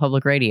National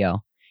Public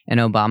Radio, an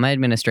Obama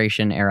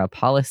administration-era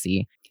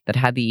policy that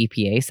had the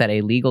EPA set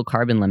a legal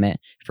carbon limit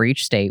for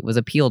each state was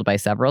appealed by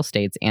several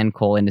states and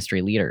coal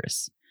industry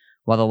leaders.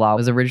 While the law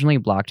was originally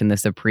blocked in the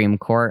Supreme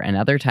Court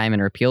another time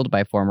and repealed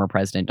by former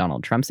President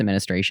Donald Trump's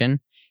administration,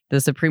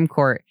 the Supreme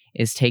Court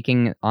is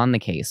taking on the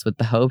case with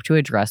the hope to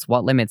address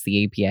what limits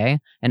the EPA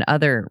and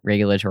other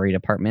regulatory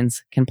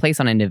departments can place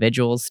on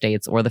individuals,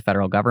 states, or the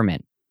federal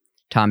government.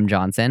 Tom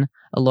Johnson,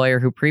 a lawyer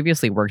who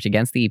previously worked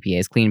against the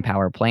EPA's Clean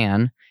Power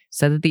Plan,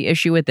 said that the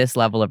issue with this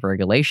level of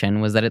regulation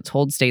was that it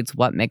told states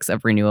what mix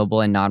of renewable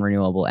and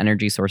non-renewable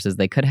energy sources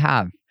they could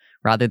have,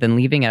 rather than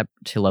leaving it up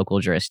to local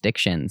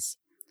jurisdictions.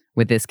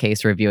 With this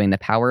case reviewing the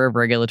power of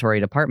regulatory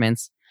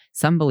departments,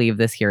 some believe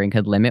this hearing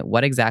could limit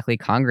what exactly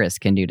Congress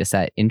can do to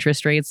set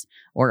interest rates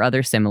or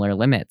other similar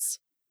limits.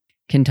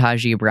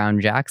 Ketanji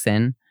Brown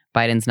Jackson,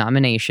 Biden's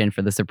nomination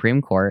for the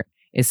Supreme Court,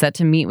 is set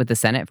to meet with the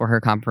Senate for her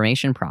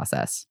confirmation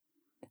process.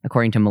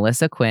 According to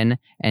Melissa Quinn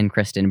and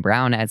Kristen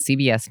Brown at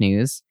CBS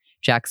News,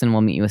 Jackson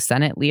will meet with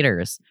Senate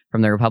leaders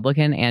from the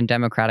Republican and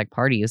Democratic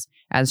parties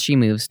as she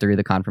moves through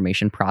the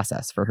confirmation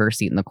process for her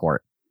seat in the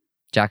court.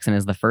 Jackson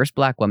is the first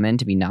Black woman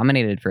to be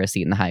nominated for a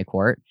seat in the High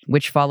Court,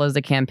 which follows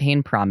a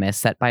campaign promise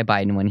set by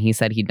Biden when he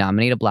said he'd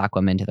nominate a Black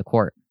woman to the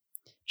court.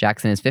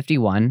 Jackson is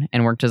 51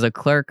 and worked as a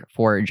clerk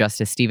for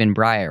Justice Stephen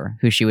Breyer,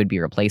 who she would be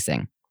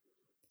replacing.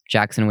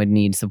 Jackson would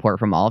need support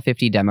from all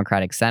 50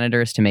 Democratic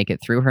senators to make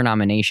it through her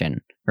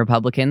nomination.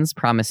 Republicans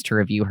promised to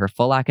review her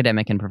full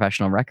academic and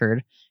professional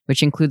record,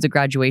 which includes a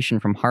graduation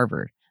from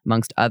Harvard,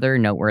 amongst other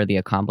noteworthy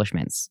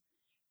accomplishments.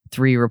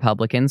 3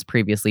 Republicans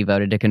previously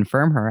voted to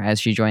confirm her as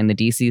she joined the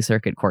D.C.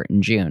 Circuit Court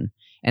in June,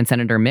 and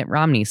Senator Mitt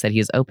Romney said he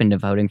is open to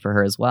voting for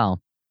her as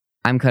well.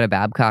 I'm Coda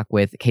Babcock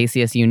with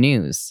KCSU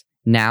News.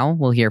 Now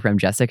we'll hear from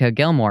Jessica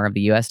Gilmore of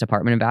the U.S.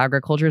 Department of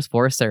Agriculture's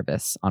Forest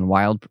Service on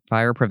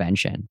wildfire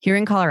prevention. Here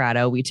in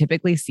Colorado, we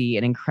typically see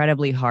an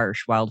incredibly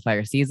harsh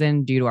wildfire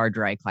season due to our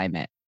dry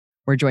climate.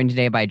 We're joined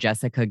today by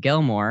Jessica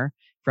Gilmore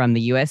from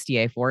the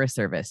USDA Forest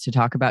Service to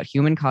talk about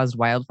human-caused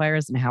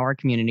wildfires and how our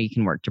community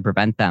can work to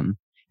prevent them.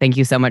 Thank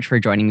you so much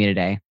for joining me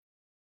today.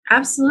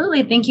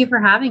 Absolutely. Thank you for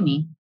having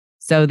me.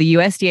 So the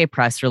USDA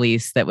press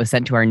release that was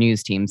sent to our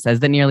news team says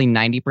that nearly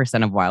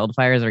 90% of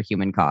wildfires are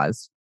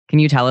human-caused. Can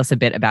you tell us a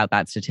bit about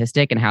that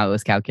statistic and how it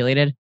was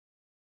calculated?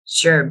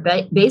 Sure.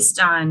 Based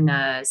on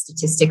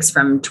statistics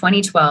from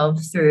 2012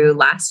 through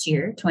last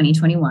year,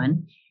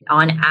 2021,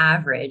 on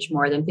average,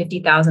 more than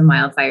 50,000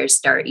 wildfires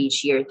start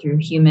each year through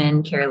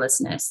human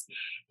carelessness.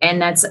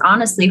 And that's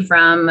honestly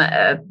from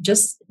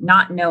just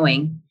not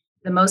knowing.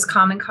 The most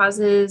common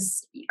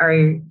causes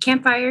are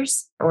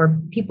campfires or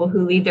people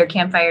who leave their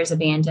campfires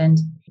abandoned,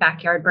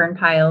 backyard burn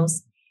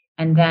piles,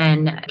 and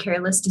then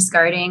careless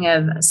discarding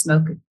of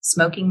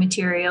smoking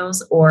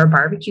materials or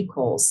barbecue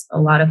coals. A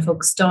lot of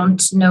folks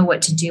don't know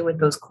what to do with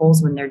those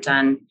coals when they're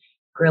done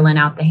grilling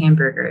out the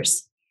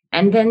hamburgers.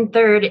 And then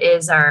third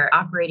is our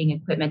operating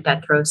equipment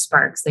that throws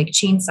sparks, like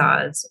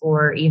chainsaws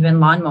or even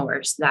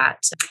lawnmowers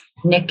that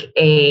nick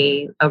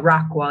a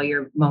rock while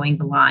you're mowing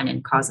the lawn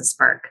and cause a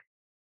spark.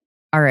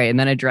 All right. And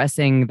then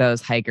addressing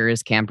those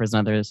hikers, campers,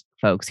 and other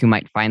folks who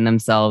might find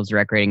themselves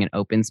recreating in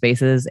open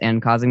spaces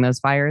and causing those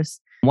fires.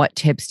 What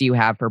tips do you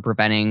have for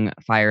preventing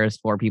fires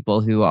for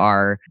people who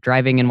are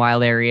driving in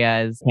wild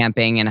areas,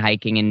 camping and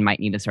hiking, and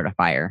might need to start a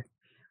fire?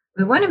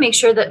 We want to make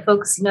sure that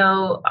folks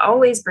know,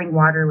 always bring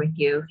water with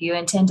you if you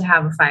intend to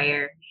have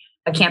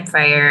a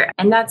campfire.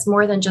 And that's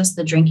more than just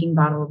the drinking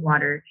bottle of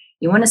water.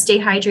 You want to stay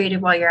hydrated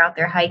while you're out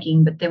there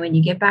hiking, but then when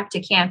you get back to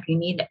camp, you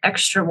need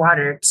extra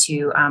water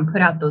to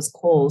put out those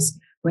coals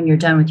when you're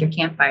done with your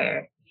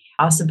campfire.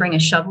 Also bring a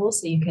shovel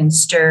so you can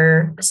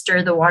stir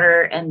the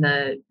water and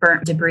the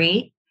burnt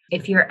debris.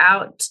 If you're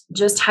out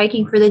just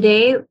hiking for the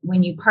day,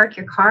 when you park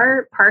your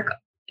car, park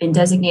in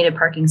designated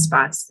parking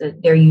spots.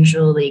 They're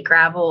usually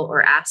gravel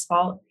or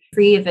asphalt,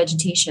 free of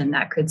vegetation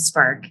that could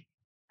spark.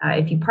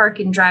 If you park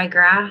in dry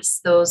grass,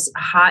 those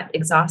hot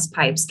exhaust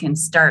pipes can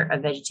start a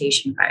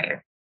vegetation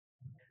fire.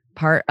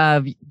 Part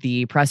of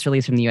the press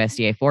release from the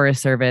USDA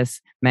Forest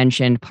Service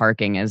mentioned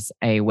parking as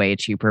a way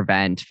to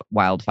prevent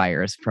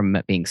wildfires from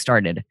being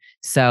started.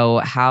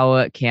 So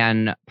how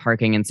can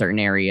parking in certain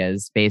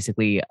areas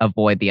basically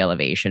avoid the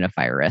elevation of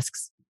fire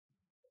risks?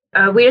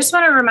 We just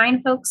want to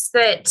remind folks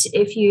that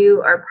if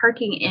you are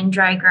parking in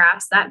dry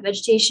grass, that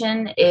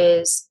vegetation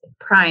is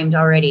primed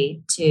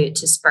already to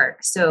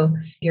spark. So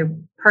you're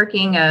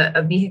parking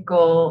a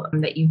vehicle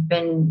that you've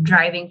been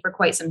driving for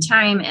quite some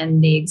time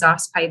and the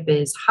exhaust pipe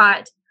is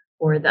hot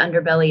or the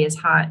underbelly is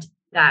hot,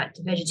 that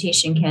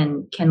vegetation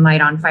can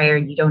light on fire.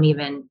 You don't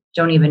even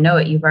know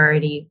it. You've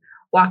already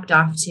walked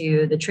off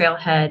to the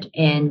trailhead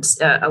and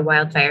a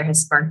wildfire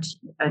has sparked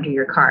under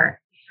your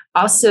car.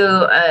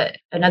 Also,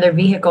 another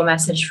vehicle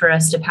message for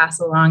us to pass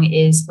along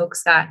is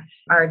folks that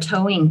are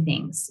towing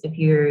things. If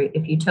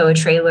you tow a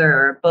trailer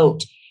or a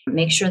boat,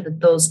 make sure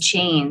that those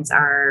chains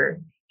are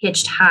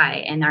hitched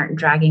high and aren't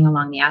dragging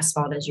along the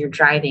asphalt as you're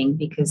driving,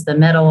 because the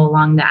metal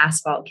along the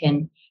asphalt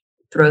can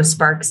throw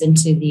sparks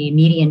into the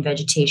median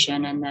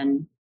vegetation, and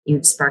then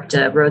you've sparked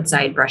a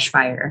roadside brush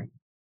fire.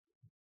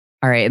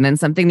 All right. And then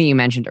something that you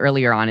mentioned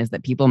earlier on is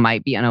that people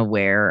might be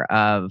unaware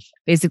of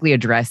basically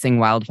addressing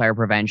wildfire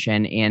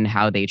prevention in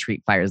how they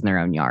treat fires in their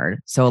own yard.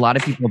 So a lot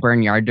of people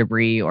burn yard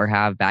debris or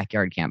have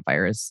backyard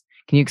campfires.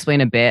 Can you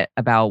explain a bit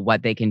about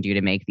what they can do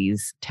to make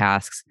these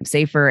tasks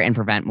safer and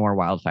prevent more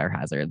wildfire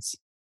hazards?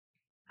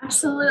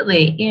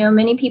 Absolutely.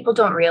 Many people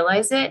don't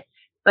realize it,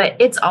 but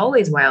it's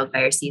always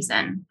wildfire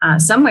season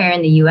somewhere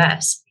in the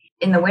U.S.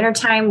 In the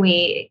wintertime,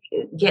 we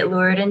get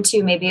lured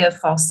into maybe a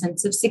false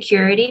sense of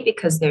security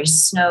because there's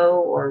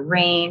snow or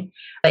rain.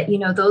 But,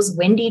 those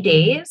windy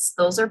days,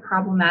 those are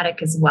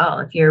problematic as well.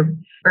 If you're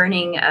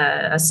burning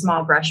a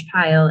small brush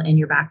pile in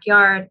your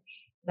backyard,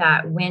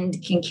 that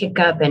wind can kick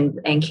up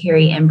and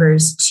carry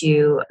embers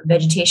to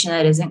vegetation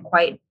that isn't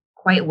quite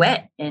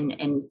wet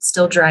and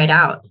still dried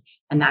out.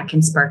 And that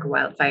can spark a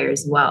wildfire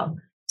as well.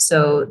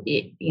 So,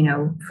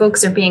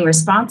 folks are being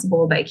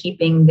responsible by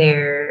keeping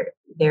their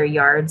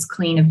yards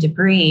clean of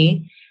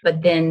debris,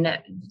 but then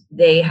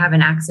they have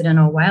an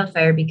accidental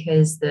wildfire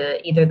because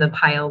either the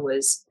pile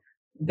was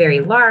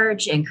very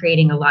large and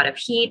creating a lot of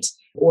heat,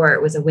 or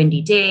it was a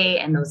windy day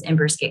and those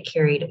embers get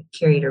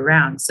carried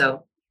around.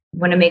 So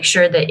want to make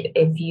sure that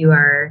if you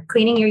are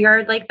cleaning your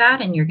yard like that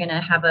and you're going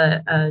to have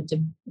a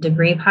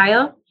debris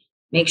pile,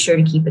 make sure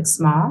to keep it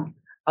small.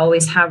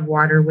 Always have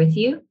water with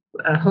you,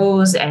 a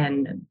hose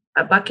and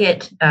a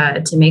bucket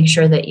to make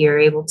sure that you're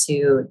able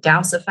to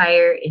douse a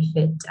fire if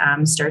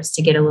it starts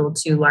to get a little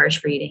too large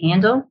for you to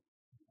handle.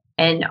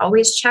 And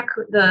always check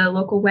the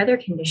local weather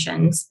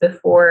conditions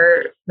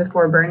before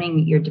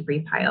burning your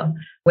debris pile.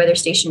 Weather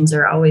stations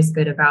are always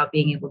good about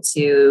being able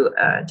to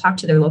talk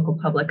to their local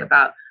public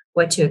about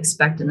what to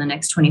expect in the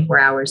next 24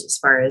 hours as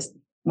far as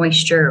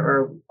moisture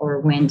or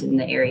wind in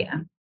the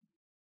area.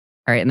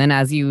 All right. And then,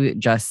 as you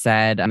just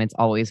said, it's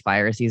always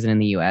fire season in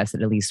the US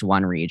at least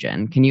one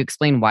region. Can you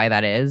explain why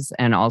that is?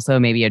 And also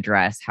maybe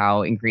address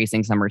how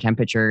increasing summer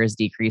temperatures,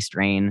 decreased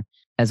rain,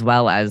 as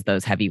well as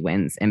those heavy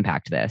winds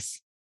impact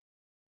this?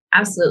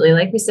 Absolutely.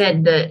 Like we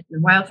said, the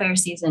wildfire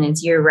season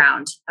is year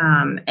round.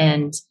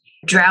 And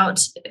drought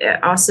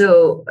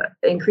also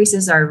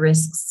increases our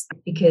risks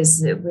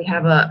because we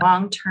have a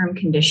long-term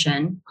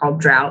condition called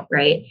drought,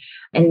 right?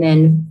 And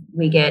then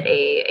we get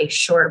a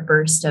short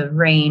burst of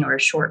rain or a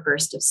short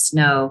burst of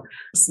snow.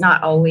 It's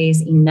not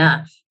always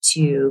enough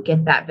to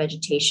get that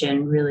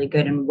vegetation really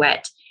good and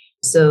wet.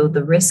 So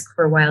the risk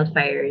for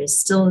wildfire is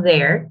still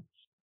there.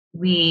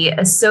 We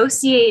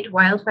associate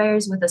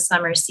wildfires with a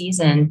summer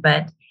season,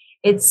 but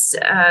it's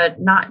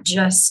not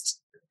just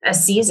a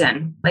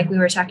season. Like we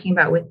were talking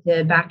about with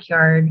the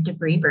backyard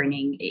debris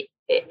burning,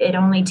 it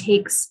only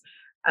takes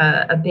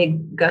a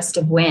big gust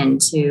of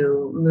wind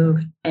to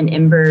move an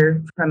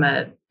ember from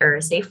a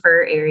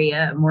safer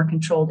area, a more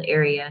controlled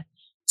area,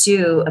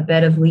 to a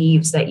bed of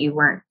leaves that you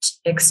weren't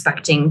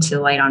expecting to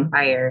light on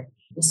fire.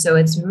 So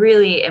it's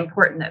really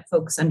important that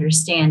folks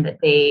understand that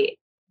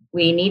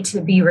we need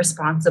to be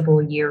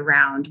responsible year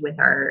round with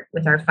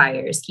our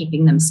fires,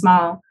 keeping them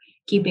small,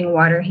 keeping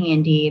water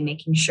handy, and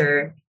making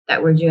sure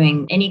that we're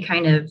doing any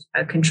kind of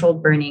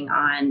controlled burning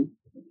on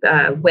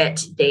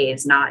wet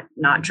days, not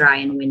dry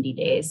and windy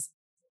days.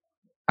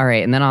 All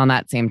right. And then on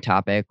that same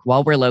topic,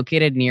 while we're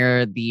located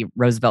near the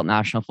Roosevelt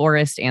National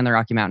Forest and the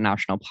Rocky Mountain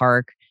National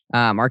Park,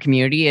 our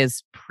community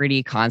is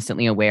pretty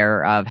constantly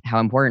aware of how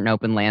important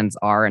open lands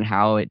are and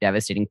how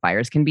devastating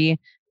fires can be.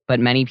 But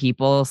many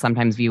people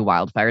sometimes view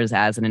wildfires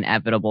as an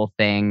inevitable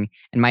thing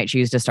and might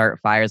choose to start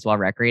fires while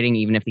recreating,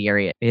 even if the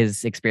area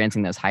is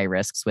experiencing those high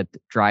risks with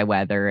dry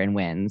weather and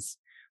winds.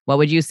 What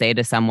would you say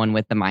to someone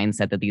with the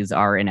mindset that these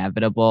are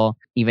inevitable,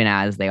 even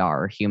as they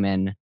are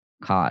human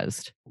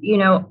caused?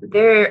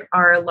 There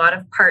are a lot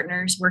of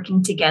partners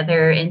working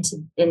together in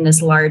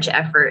this large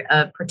effort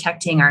of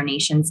protecting our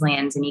nation's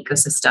lands and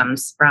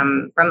ecosystems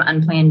from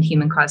unplanned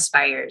human-caused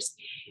fires.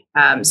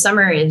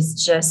 Summer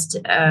is just,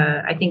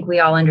 I think we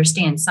all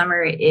understand,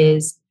 summer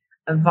is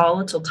a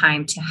volatile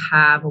time to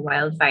have a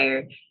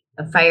wildfire.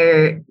 A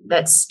fire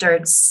that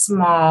starts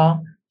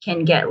small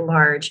can get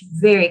large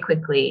very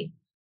quickly.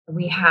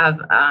 We have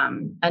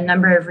a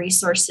number of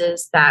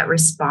resources that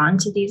respond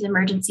to these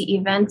emergency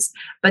events,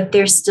 but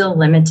they're still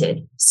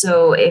limited.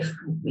 So if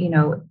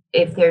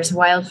there's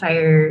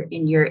wildfire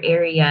in your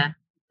area,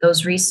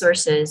 those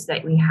resources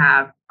that we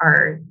have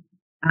are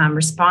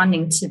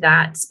responding to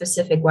that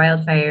specific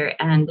wildfire.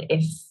 And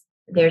if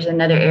there's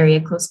another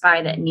area close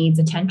by that needs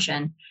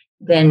attention,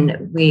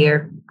 then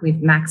we've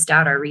maxed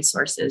out our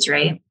resources,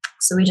 right?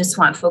 So we just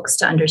want folks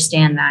to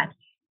understand that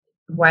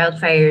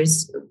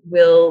wildfires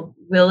will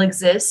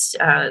exist.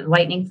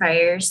 Lightning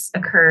fires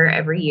occur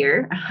every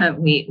year.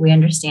 We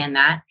understand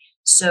that.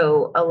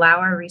 So allow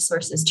our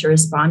resources to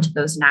respond to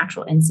those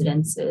natural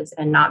incidences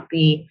and not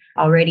be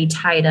already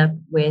tied up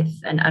with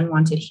an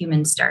unwanted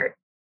human start.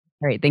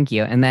 All right, thank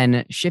you. And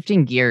then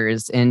shifting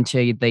gears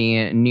into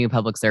the new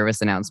public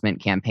service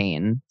announcement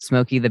campaign,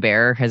 Smokey the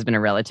Bear has been a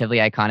relatively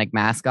iconic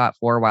mascot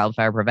for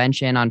wildfire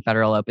prevention on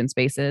federal open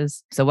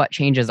spaces. So what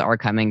changes are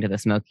coming to the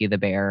Smokey the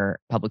Bear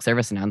public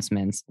service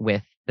announcements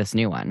with this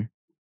new one?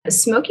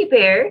 Smokey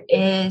Bear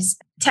is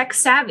tech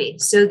savvy.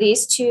 So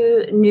these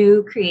two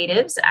new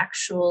creatives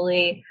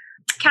actually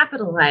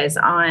capitalize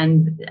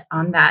on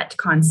that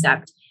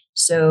concept.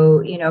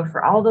 So,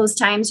 for all those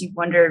times you've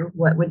wondered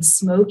what would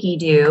Smokey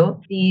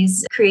do,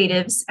 these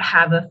creatives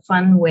have a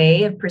fun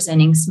way of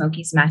presenting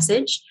Smokey's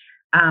message,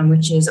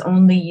 which is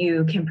only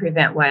you can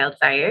prevent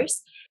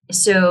wildfires.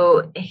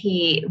 So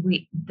the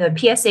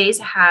PSAs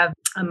have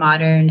a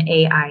modern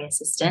AI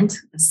assistant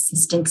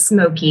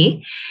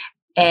Smokey.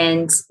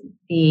 And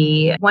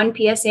the one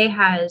PSA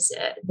has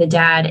the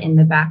dad in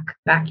the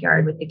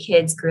backyard with the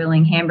kids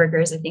grilling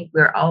hamburgers. I think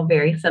we're all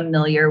very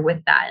familiar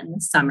with that in the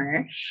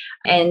summer.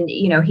 And,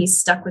 he's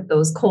stuck with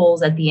those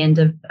coals at the end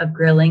of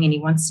grilling and he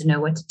wants to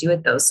know what to do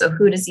with those. So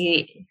who does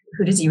he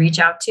reach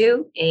out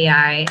to?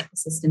 AI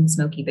assistant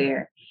Smokey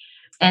Bear.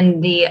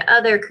 And the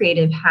other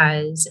creative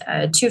has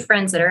two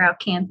friends that are out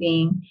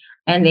camping,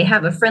 and they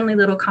have a friendly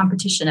little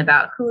competition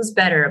about who's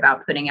better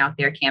about putting out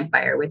their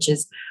campfire, which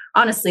is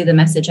honestly the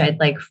message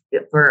I'd like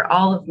for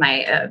all of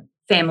my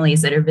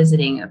families that are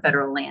visiting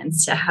federal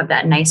lands, to have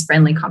that nice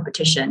friendly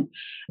competition.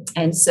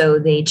 And so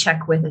they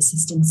check with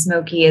Assistant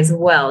Smokey as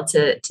well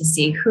to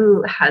see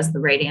who has the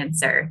right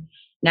answer.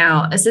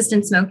 Now,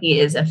 Assistant Smokey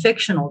is a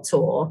fictional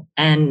tool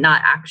and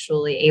not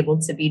actually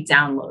able to be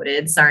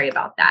downloaded. Sorry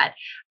about that.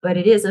 But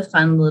it is a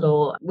fun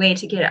little way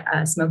to get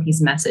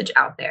Smokey's message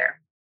out there.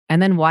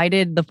 And then why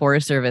did the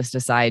Forest Service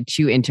decide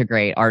to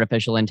integrate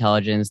artificial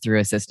intelligence through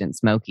Assistant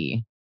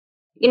Smokey?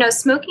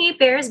 Smokey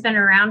Bear has been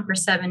around for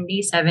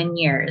 77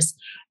 years,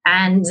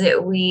 and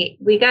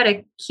we got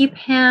to keep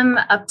him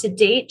up to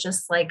date,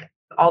 just like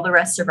all the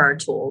rest of our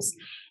tools.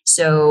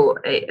 So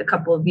a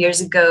couple of years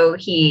ago,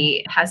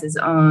 he has his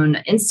own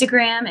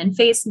Instagram and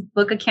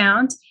Facebook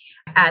account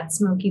at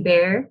Smokey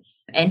Bear.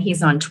 and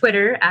he's on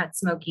Twitter at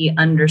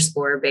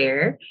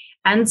Smokey_bear.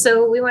 And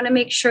so we want to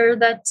make sure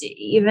that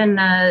even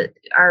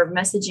our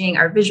messaging,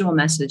 our visual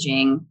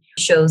messaging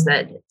shows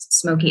that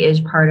Smokey is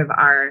part of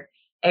our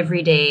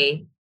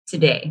everyday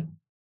today.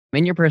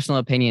 In your personal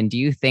opinion, do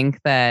you think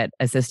that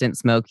Assistant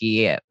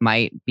Smokey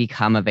might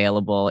become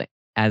available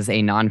as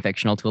a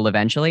non-fictional tool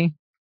eventually?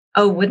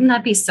 Oh, wouldn't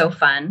that be so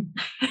fun?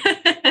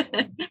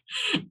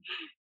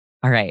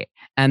 All right.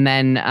 And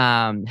then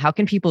how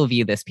can people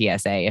view this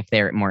PSA if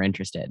they're more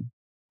interested?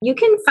 You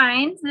can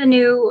find the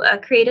new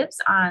creatives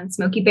on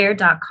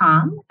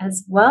smokeybear.com,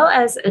 as well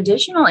as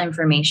additional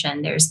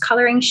information. There's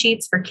coloring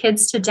sheets for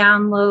kids to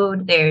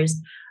download.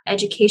 There's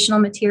educational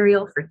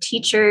material for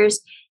teachers.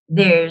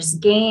 There's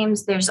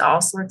games. There's all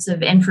sorts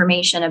of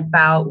information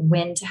about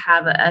when to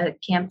have a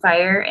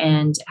campfire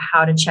and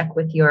how to check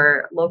with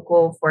your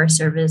local Forest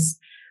Service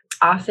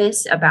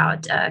office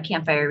about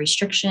campfire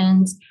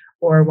restrictions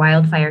or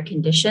wildfire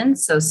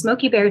conditions. So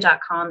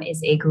smokeybear.com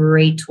is a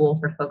great tool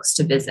for folks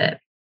to visit.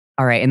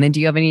 All right. And then do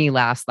you have any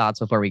last thoughts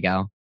before we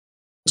go?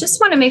 Just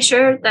want to make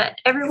sure that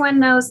everyone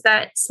knows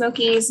that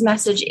Smokey's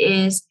message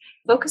is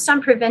focused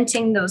on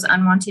preventing those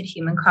unwanted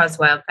human-caused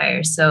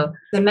wildfires. So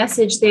the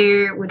message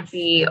there would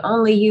be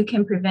only you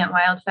can prevent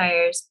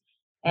wildfires,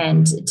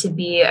 and to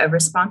be a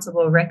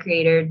responsible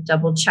recreator,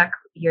 double check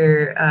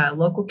your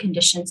local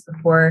conditions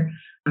before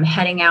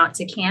heading out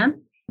to camp,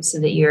 so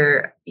that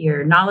you're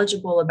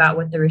knowledgeable about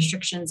what the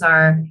restrictions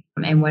are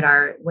and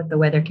what the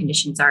weather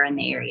conditions are in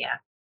the area.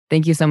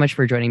 Thank you so much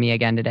for joining me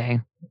again today.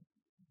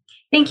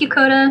 Thank you,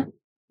 Coda.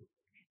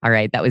 All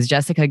right, that was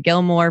Jessica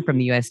Gilmore from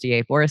the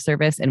USDA Forest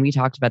Service, and we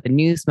talked about the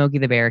new Smokey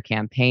the Bear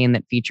campaign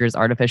that features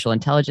artificial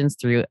intelligence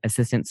through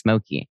Assistant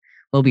Smokey.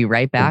 We'll be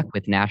right back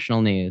with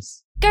national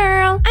news.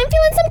 Girl, I'm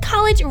feeling some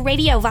college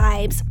radio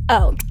vibes.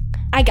 Oh,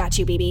 I got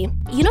you,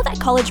 BB. You know that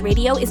college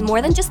radio is more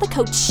than just the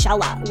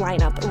Coachella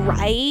lineup,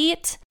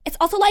 right? It's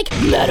also like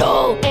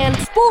metal and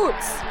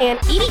sports and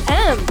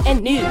EDM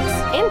and news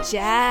and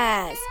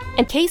jazz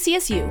and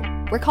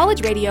KCSU, where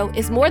college radio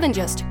is more than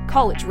just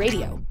college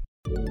radio.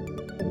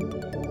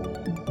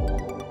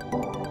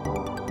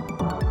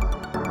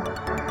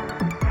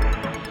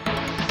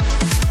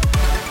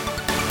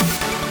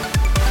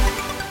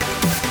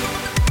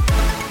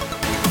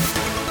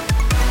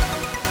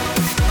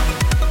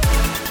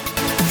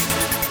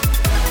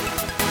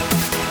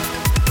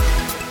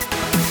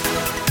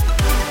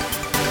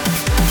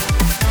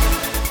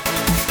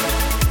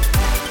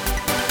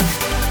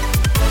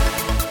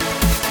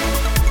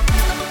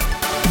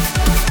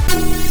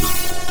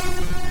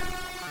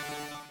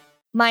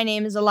 My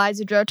name is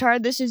Eliza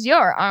Drotard. This is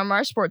your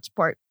RMR Sports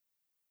Report.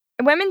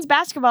 In women's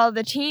basketball,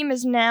 the team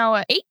is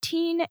now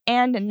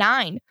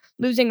 18-9,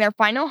 losing their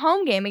final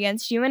home game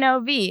against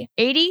UNLV,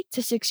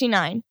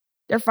 80-69.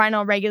 Their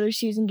final regular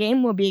season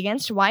game will be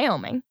against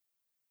Wyoming.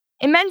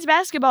 In men's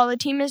basketball, the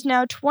team is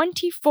now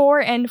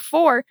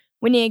 24-4,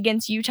 winning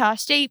against Utah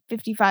State,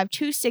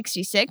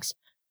 55-66.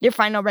 Their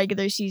final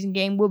regular season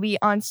game will be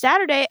on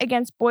Saturday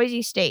against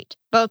Boise State.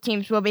 Both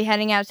teams will be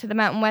heading out to the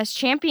Mountain West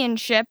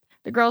Championship,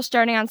 the girls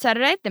starting on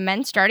Saturday, the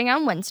men starting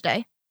on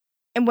Wednesday.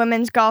 In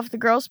women's golf, the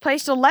girls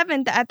placed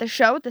 11th at the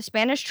show at the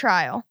Spanish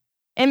Trial.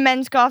 In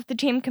men's golf, the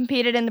team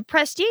competed in the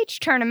Prestige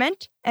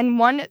tournament and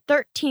won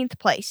 13th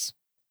place.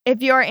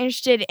 If you are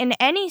interested in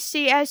any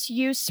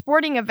CSU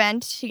sporting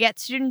event to get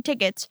student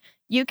tickets,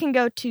 you can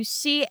go to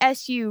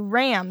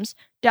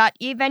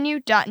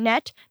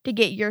csurams.evenue.net to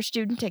get your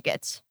student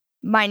tickets.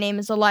 My name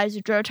is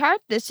Eliza Drotard.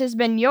 This has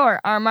been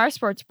your RMR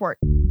Sports Report.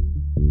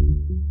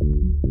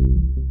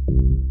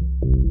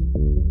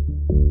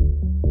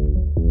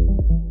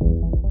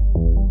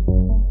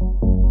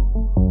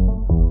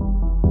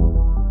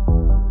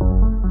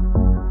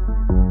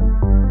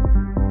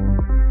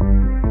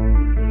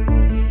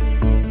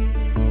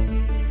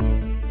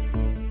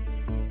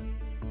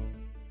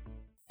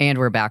 And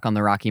we're back on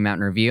the Rocky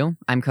Mountain Review.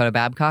 I'm Coda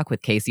Babcock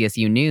with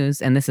KCSU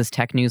News, and this is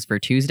tech news for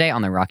Tuesday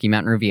on the Rocky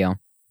Mountain Review.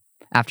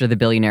 After the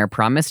billionaire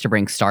promised to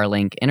bring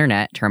Starlink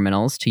internet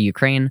terminals to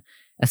Ukraine,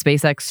 a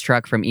SpaceX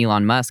truck from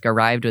Elon Musk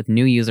arrived with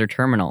new user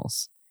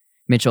terminals.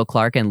 Mitchell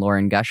Clark and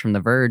Lauren Gush from The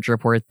Verge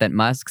report that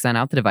Musk sent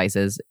out the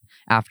devices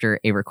after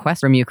a request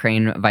from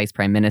Ukraine Vice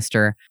Prime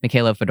Minister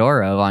Mikhailo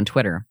Fedorov on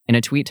Twitter. In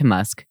a tweet to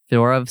Musk,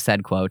 Fedorov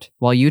said, quote,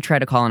 "While you try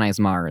to colonize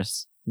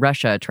Mars,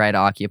 Russia tried to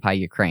occupy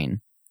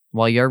Ukraine.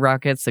 While your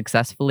rockets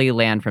successfully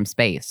land from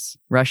space,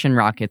 Russian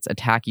rockets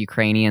attack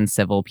Ukrainian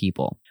civil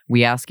people.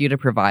 We ask you to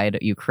provide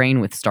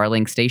Ukraine with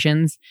Starlink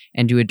stations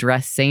and to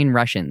address sane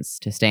Russians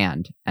to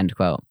stand," end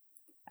quote.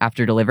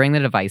 After delivering the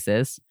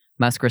devices,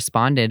 Musk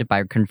responded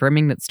by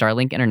confirming that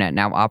Starlink Internet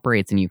now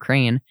operates in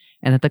Ukraine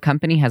and that the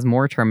company has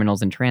more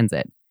terminals in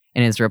transit.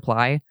 In his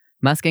reply,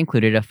 Musk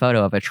included a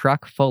photo of a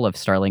truck full of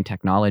Starlink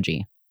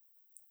technology.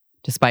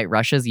 Despite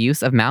Russia's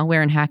use of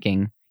malware and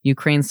hacking,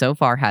 Ukraine so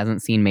far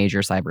hasn't seen major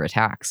cyber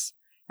attacks.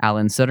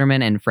 Alan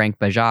Suderman and Frank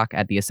Bajak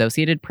at the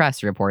Associated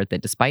Press report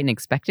that despite an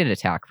expected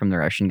attack from the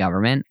Russian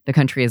government, the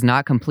country has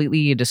not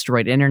completely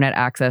destroyed internet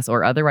access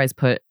or otherwise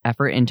put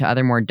effort into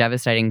other more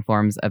devastating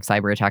forms of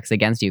cyber attacks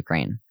against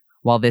Ukraine.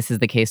 While this is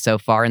the case so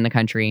far in the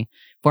country,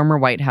 former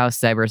White House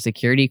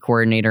cybersecurity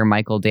coordinator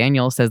Michael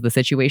Daniel says the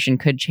situation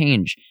could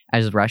change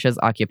as Russia's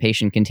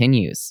occupation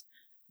continues.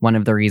 One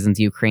of the reasons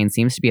Ukraine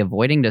seems to be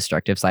avoiding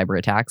destructive cyber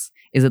attacks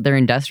is that their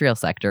industrial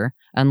sector,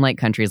 unlike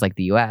countries like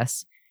the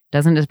US,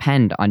 doesn't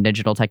depend on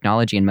digital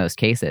technology in most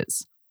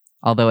cases.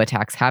 Although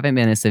attacks haven't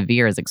been as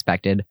severe as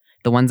expected,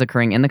 the ones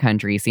occurring in the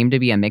country seem to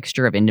be a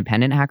mixture of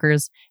independent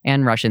hackers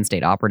and Russian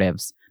state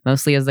operatives,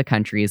 mostly as the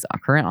country's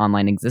current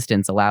online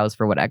existence allows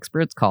for what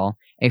experts call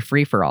a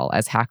free-for-all,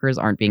 as hackers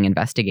aren't being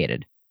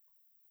investigated.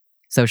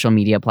 Social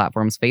media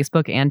platforms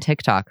Facebook and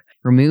TikTok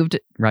removed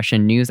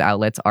Russian news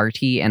outlets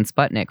RT and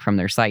Sputnik from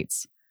their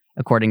sites.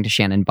 According to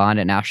Shannon Bond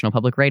at National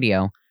Public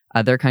Radio,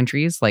 other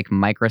countries like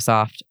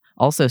Microsoft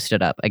also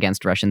stood up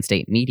against Russian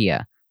state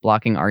media,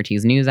 blocking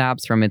RT's news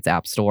apps from its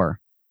app store.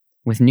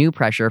 With new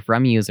pressure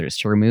from users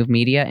to remove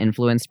media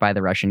influenced by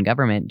the Russian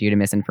government due to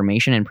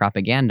misinformation and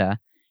propaganda,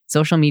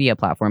 social media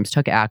platforms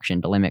took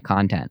action to limit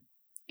content.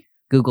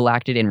 Google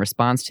acted in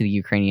response to the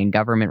Ukrainian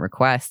government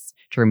requests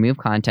to remove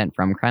content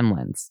from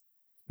Kremlins.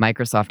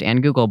 Microsoft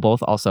and Google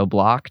both also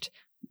blocked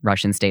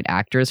Russian state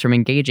actors from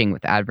engaging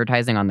with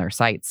advertising on their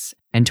sites,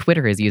 and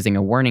Twitter is using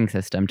a warning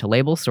system to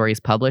label stories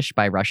published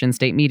by Russian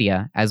state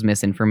media as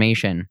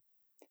misinformation.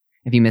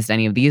 If you missed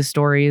any of these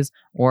stories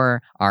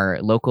or our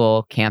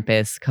local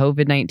campus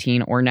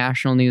COVID-19 or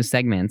national news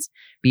segments,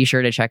 be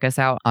sure to check us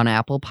out on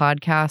Apple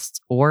Podcasts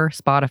or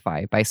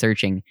Spotify by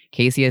searching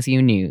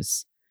KCSU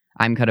News.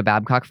 I'm Coda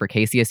Babcock for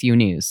KCSU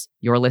News.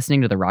 You're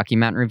listening to the Rocky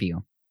Mountain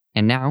Review.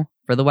 And now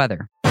for the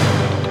weather.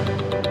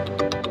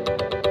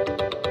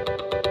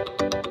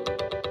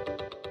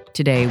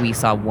 Today, we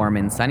saw warm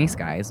and sunny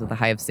skies with a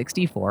high of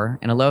 64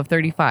 and a low of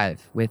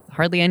 35, with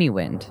hardly any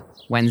wind.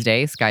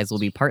 Wednesday, skies will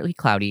be partly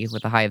cloudy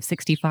with a high of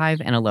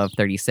 65 and a low of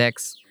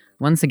 36,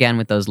 once again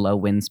with those low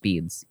wind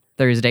speeds.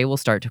 Thursday will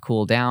start to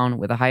cool down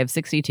with a high of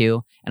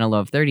 62 and a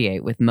low of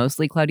 38, with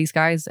mostly cloudy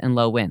skies and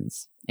low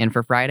winds. And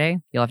for Friday,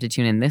 you'll have to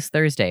tune in this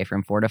Thursday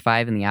from 4 to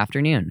 5 in the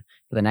afternoon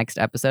for the next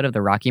episode of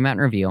the Rocky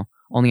Mountain Review,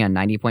 only on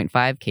 90.5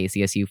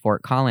 KCSU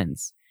Fort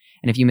Collins.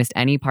 And if you missed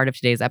any part of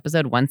today's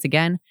episode, once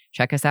again,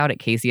 check us out at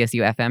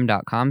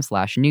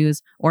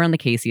kcsufm.com/news or on the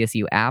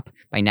KCSU app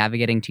by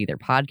navigating to either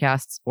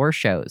podcasts or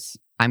shows.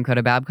 I'm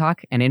Coda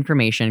Babcock, and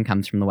information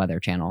comes from the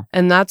Weather Channel.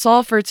 And that's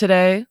all for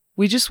today.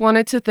 We just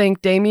wanted to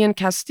thank Damian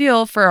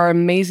Castile for our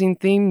amazing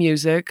theme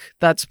music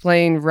that's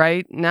playing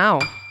right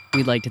now.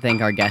 We'd like to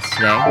thank our guests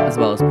today, as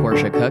well as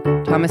Portia Cook,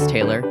 Thomas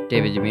Taylor,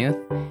 David Demuth,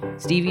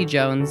 Stevie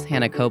Jones,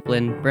 Hannah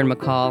Copeland, Bryn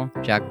McCall,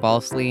 Jack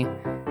Balsley,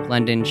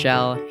 London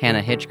Shell,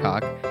 Hannah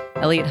Hitchcock,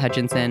 Elliot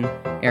Hutchinson,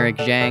 Eric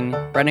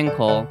Zhang, Brennan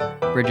Cole,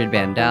 Bridget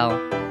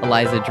Bandel,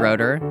 Eliza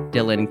Droder,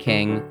 Dylan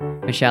King,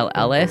 Michelle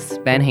Ellis,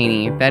 Ben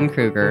Haney, Ben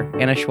Kruger,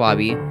 Anna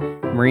Schwabi,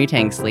 Marie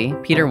Tanksley,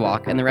 Peter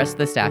Walk, and the rest of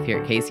the staff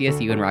here at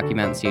KCSU and Rocky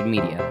Mountain Student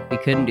Media. We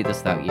couldn't do this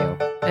without you.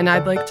 And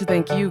I'd like to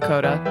thank you,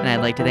 Coda. And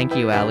I'd like to thank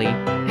you, Allie.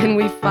 And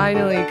we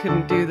finally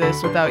couldn't do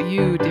this without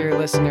you, dear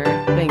listener.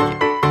 Thank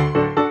you.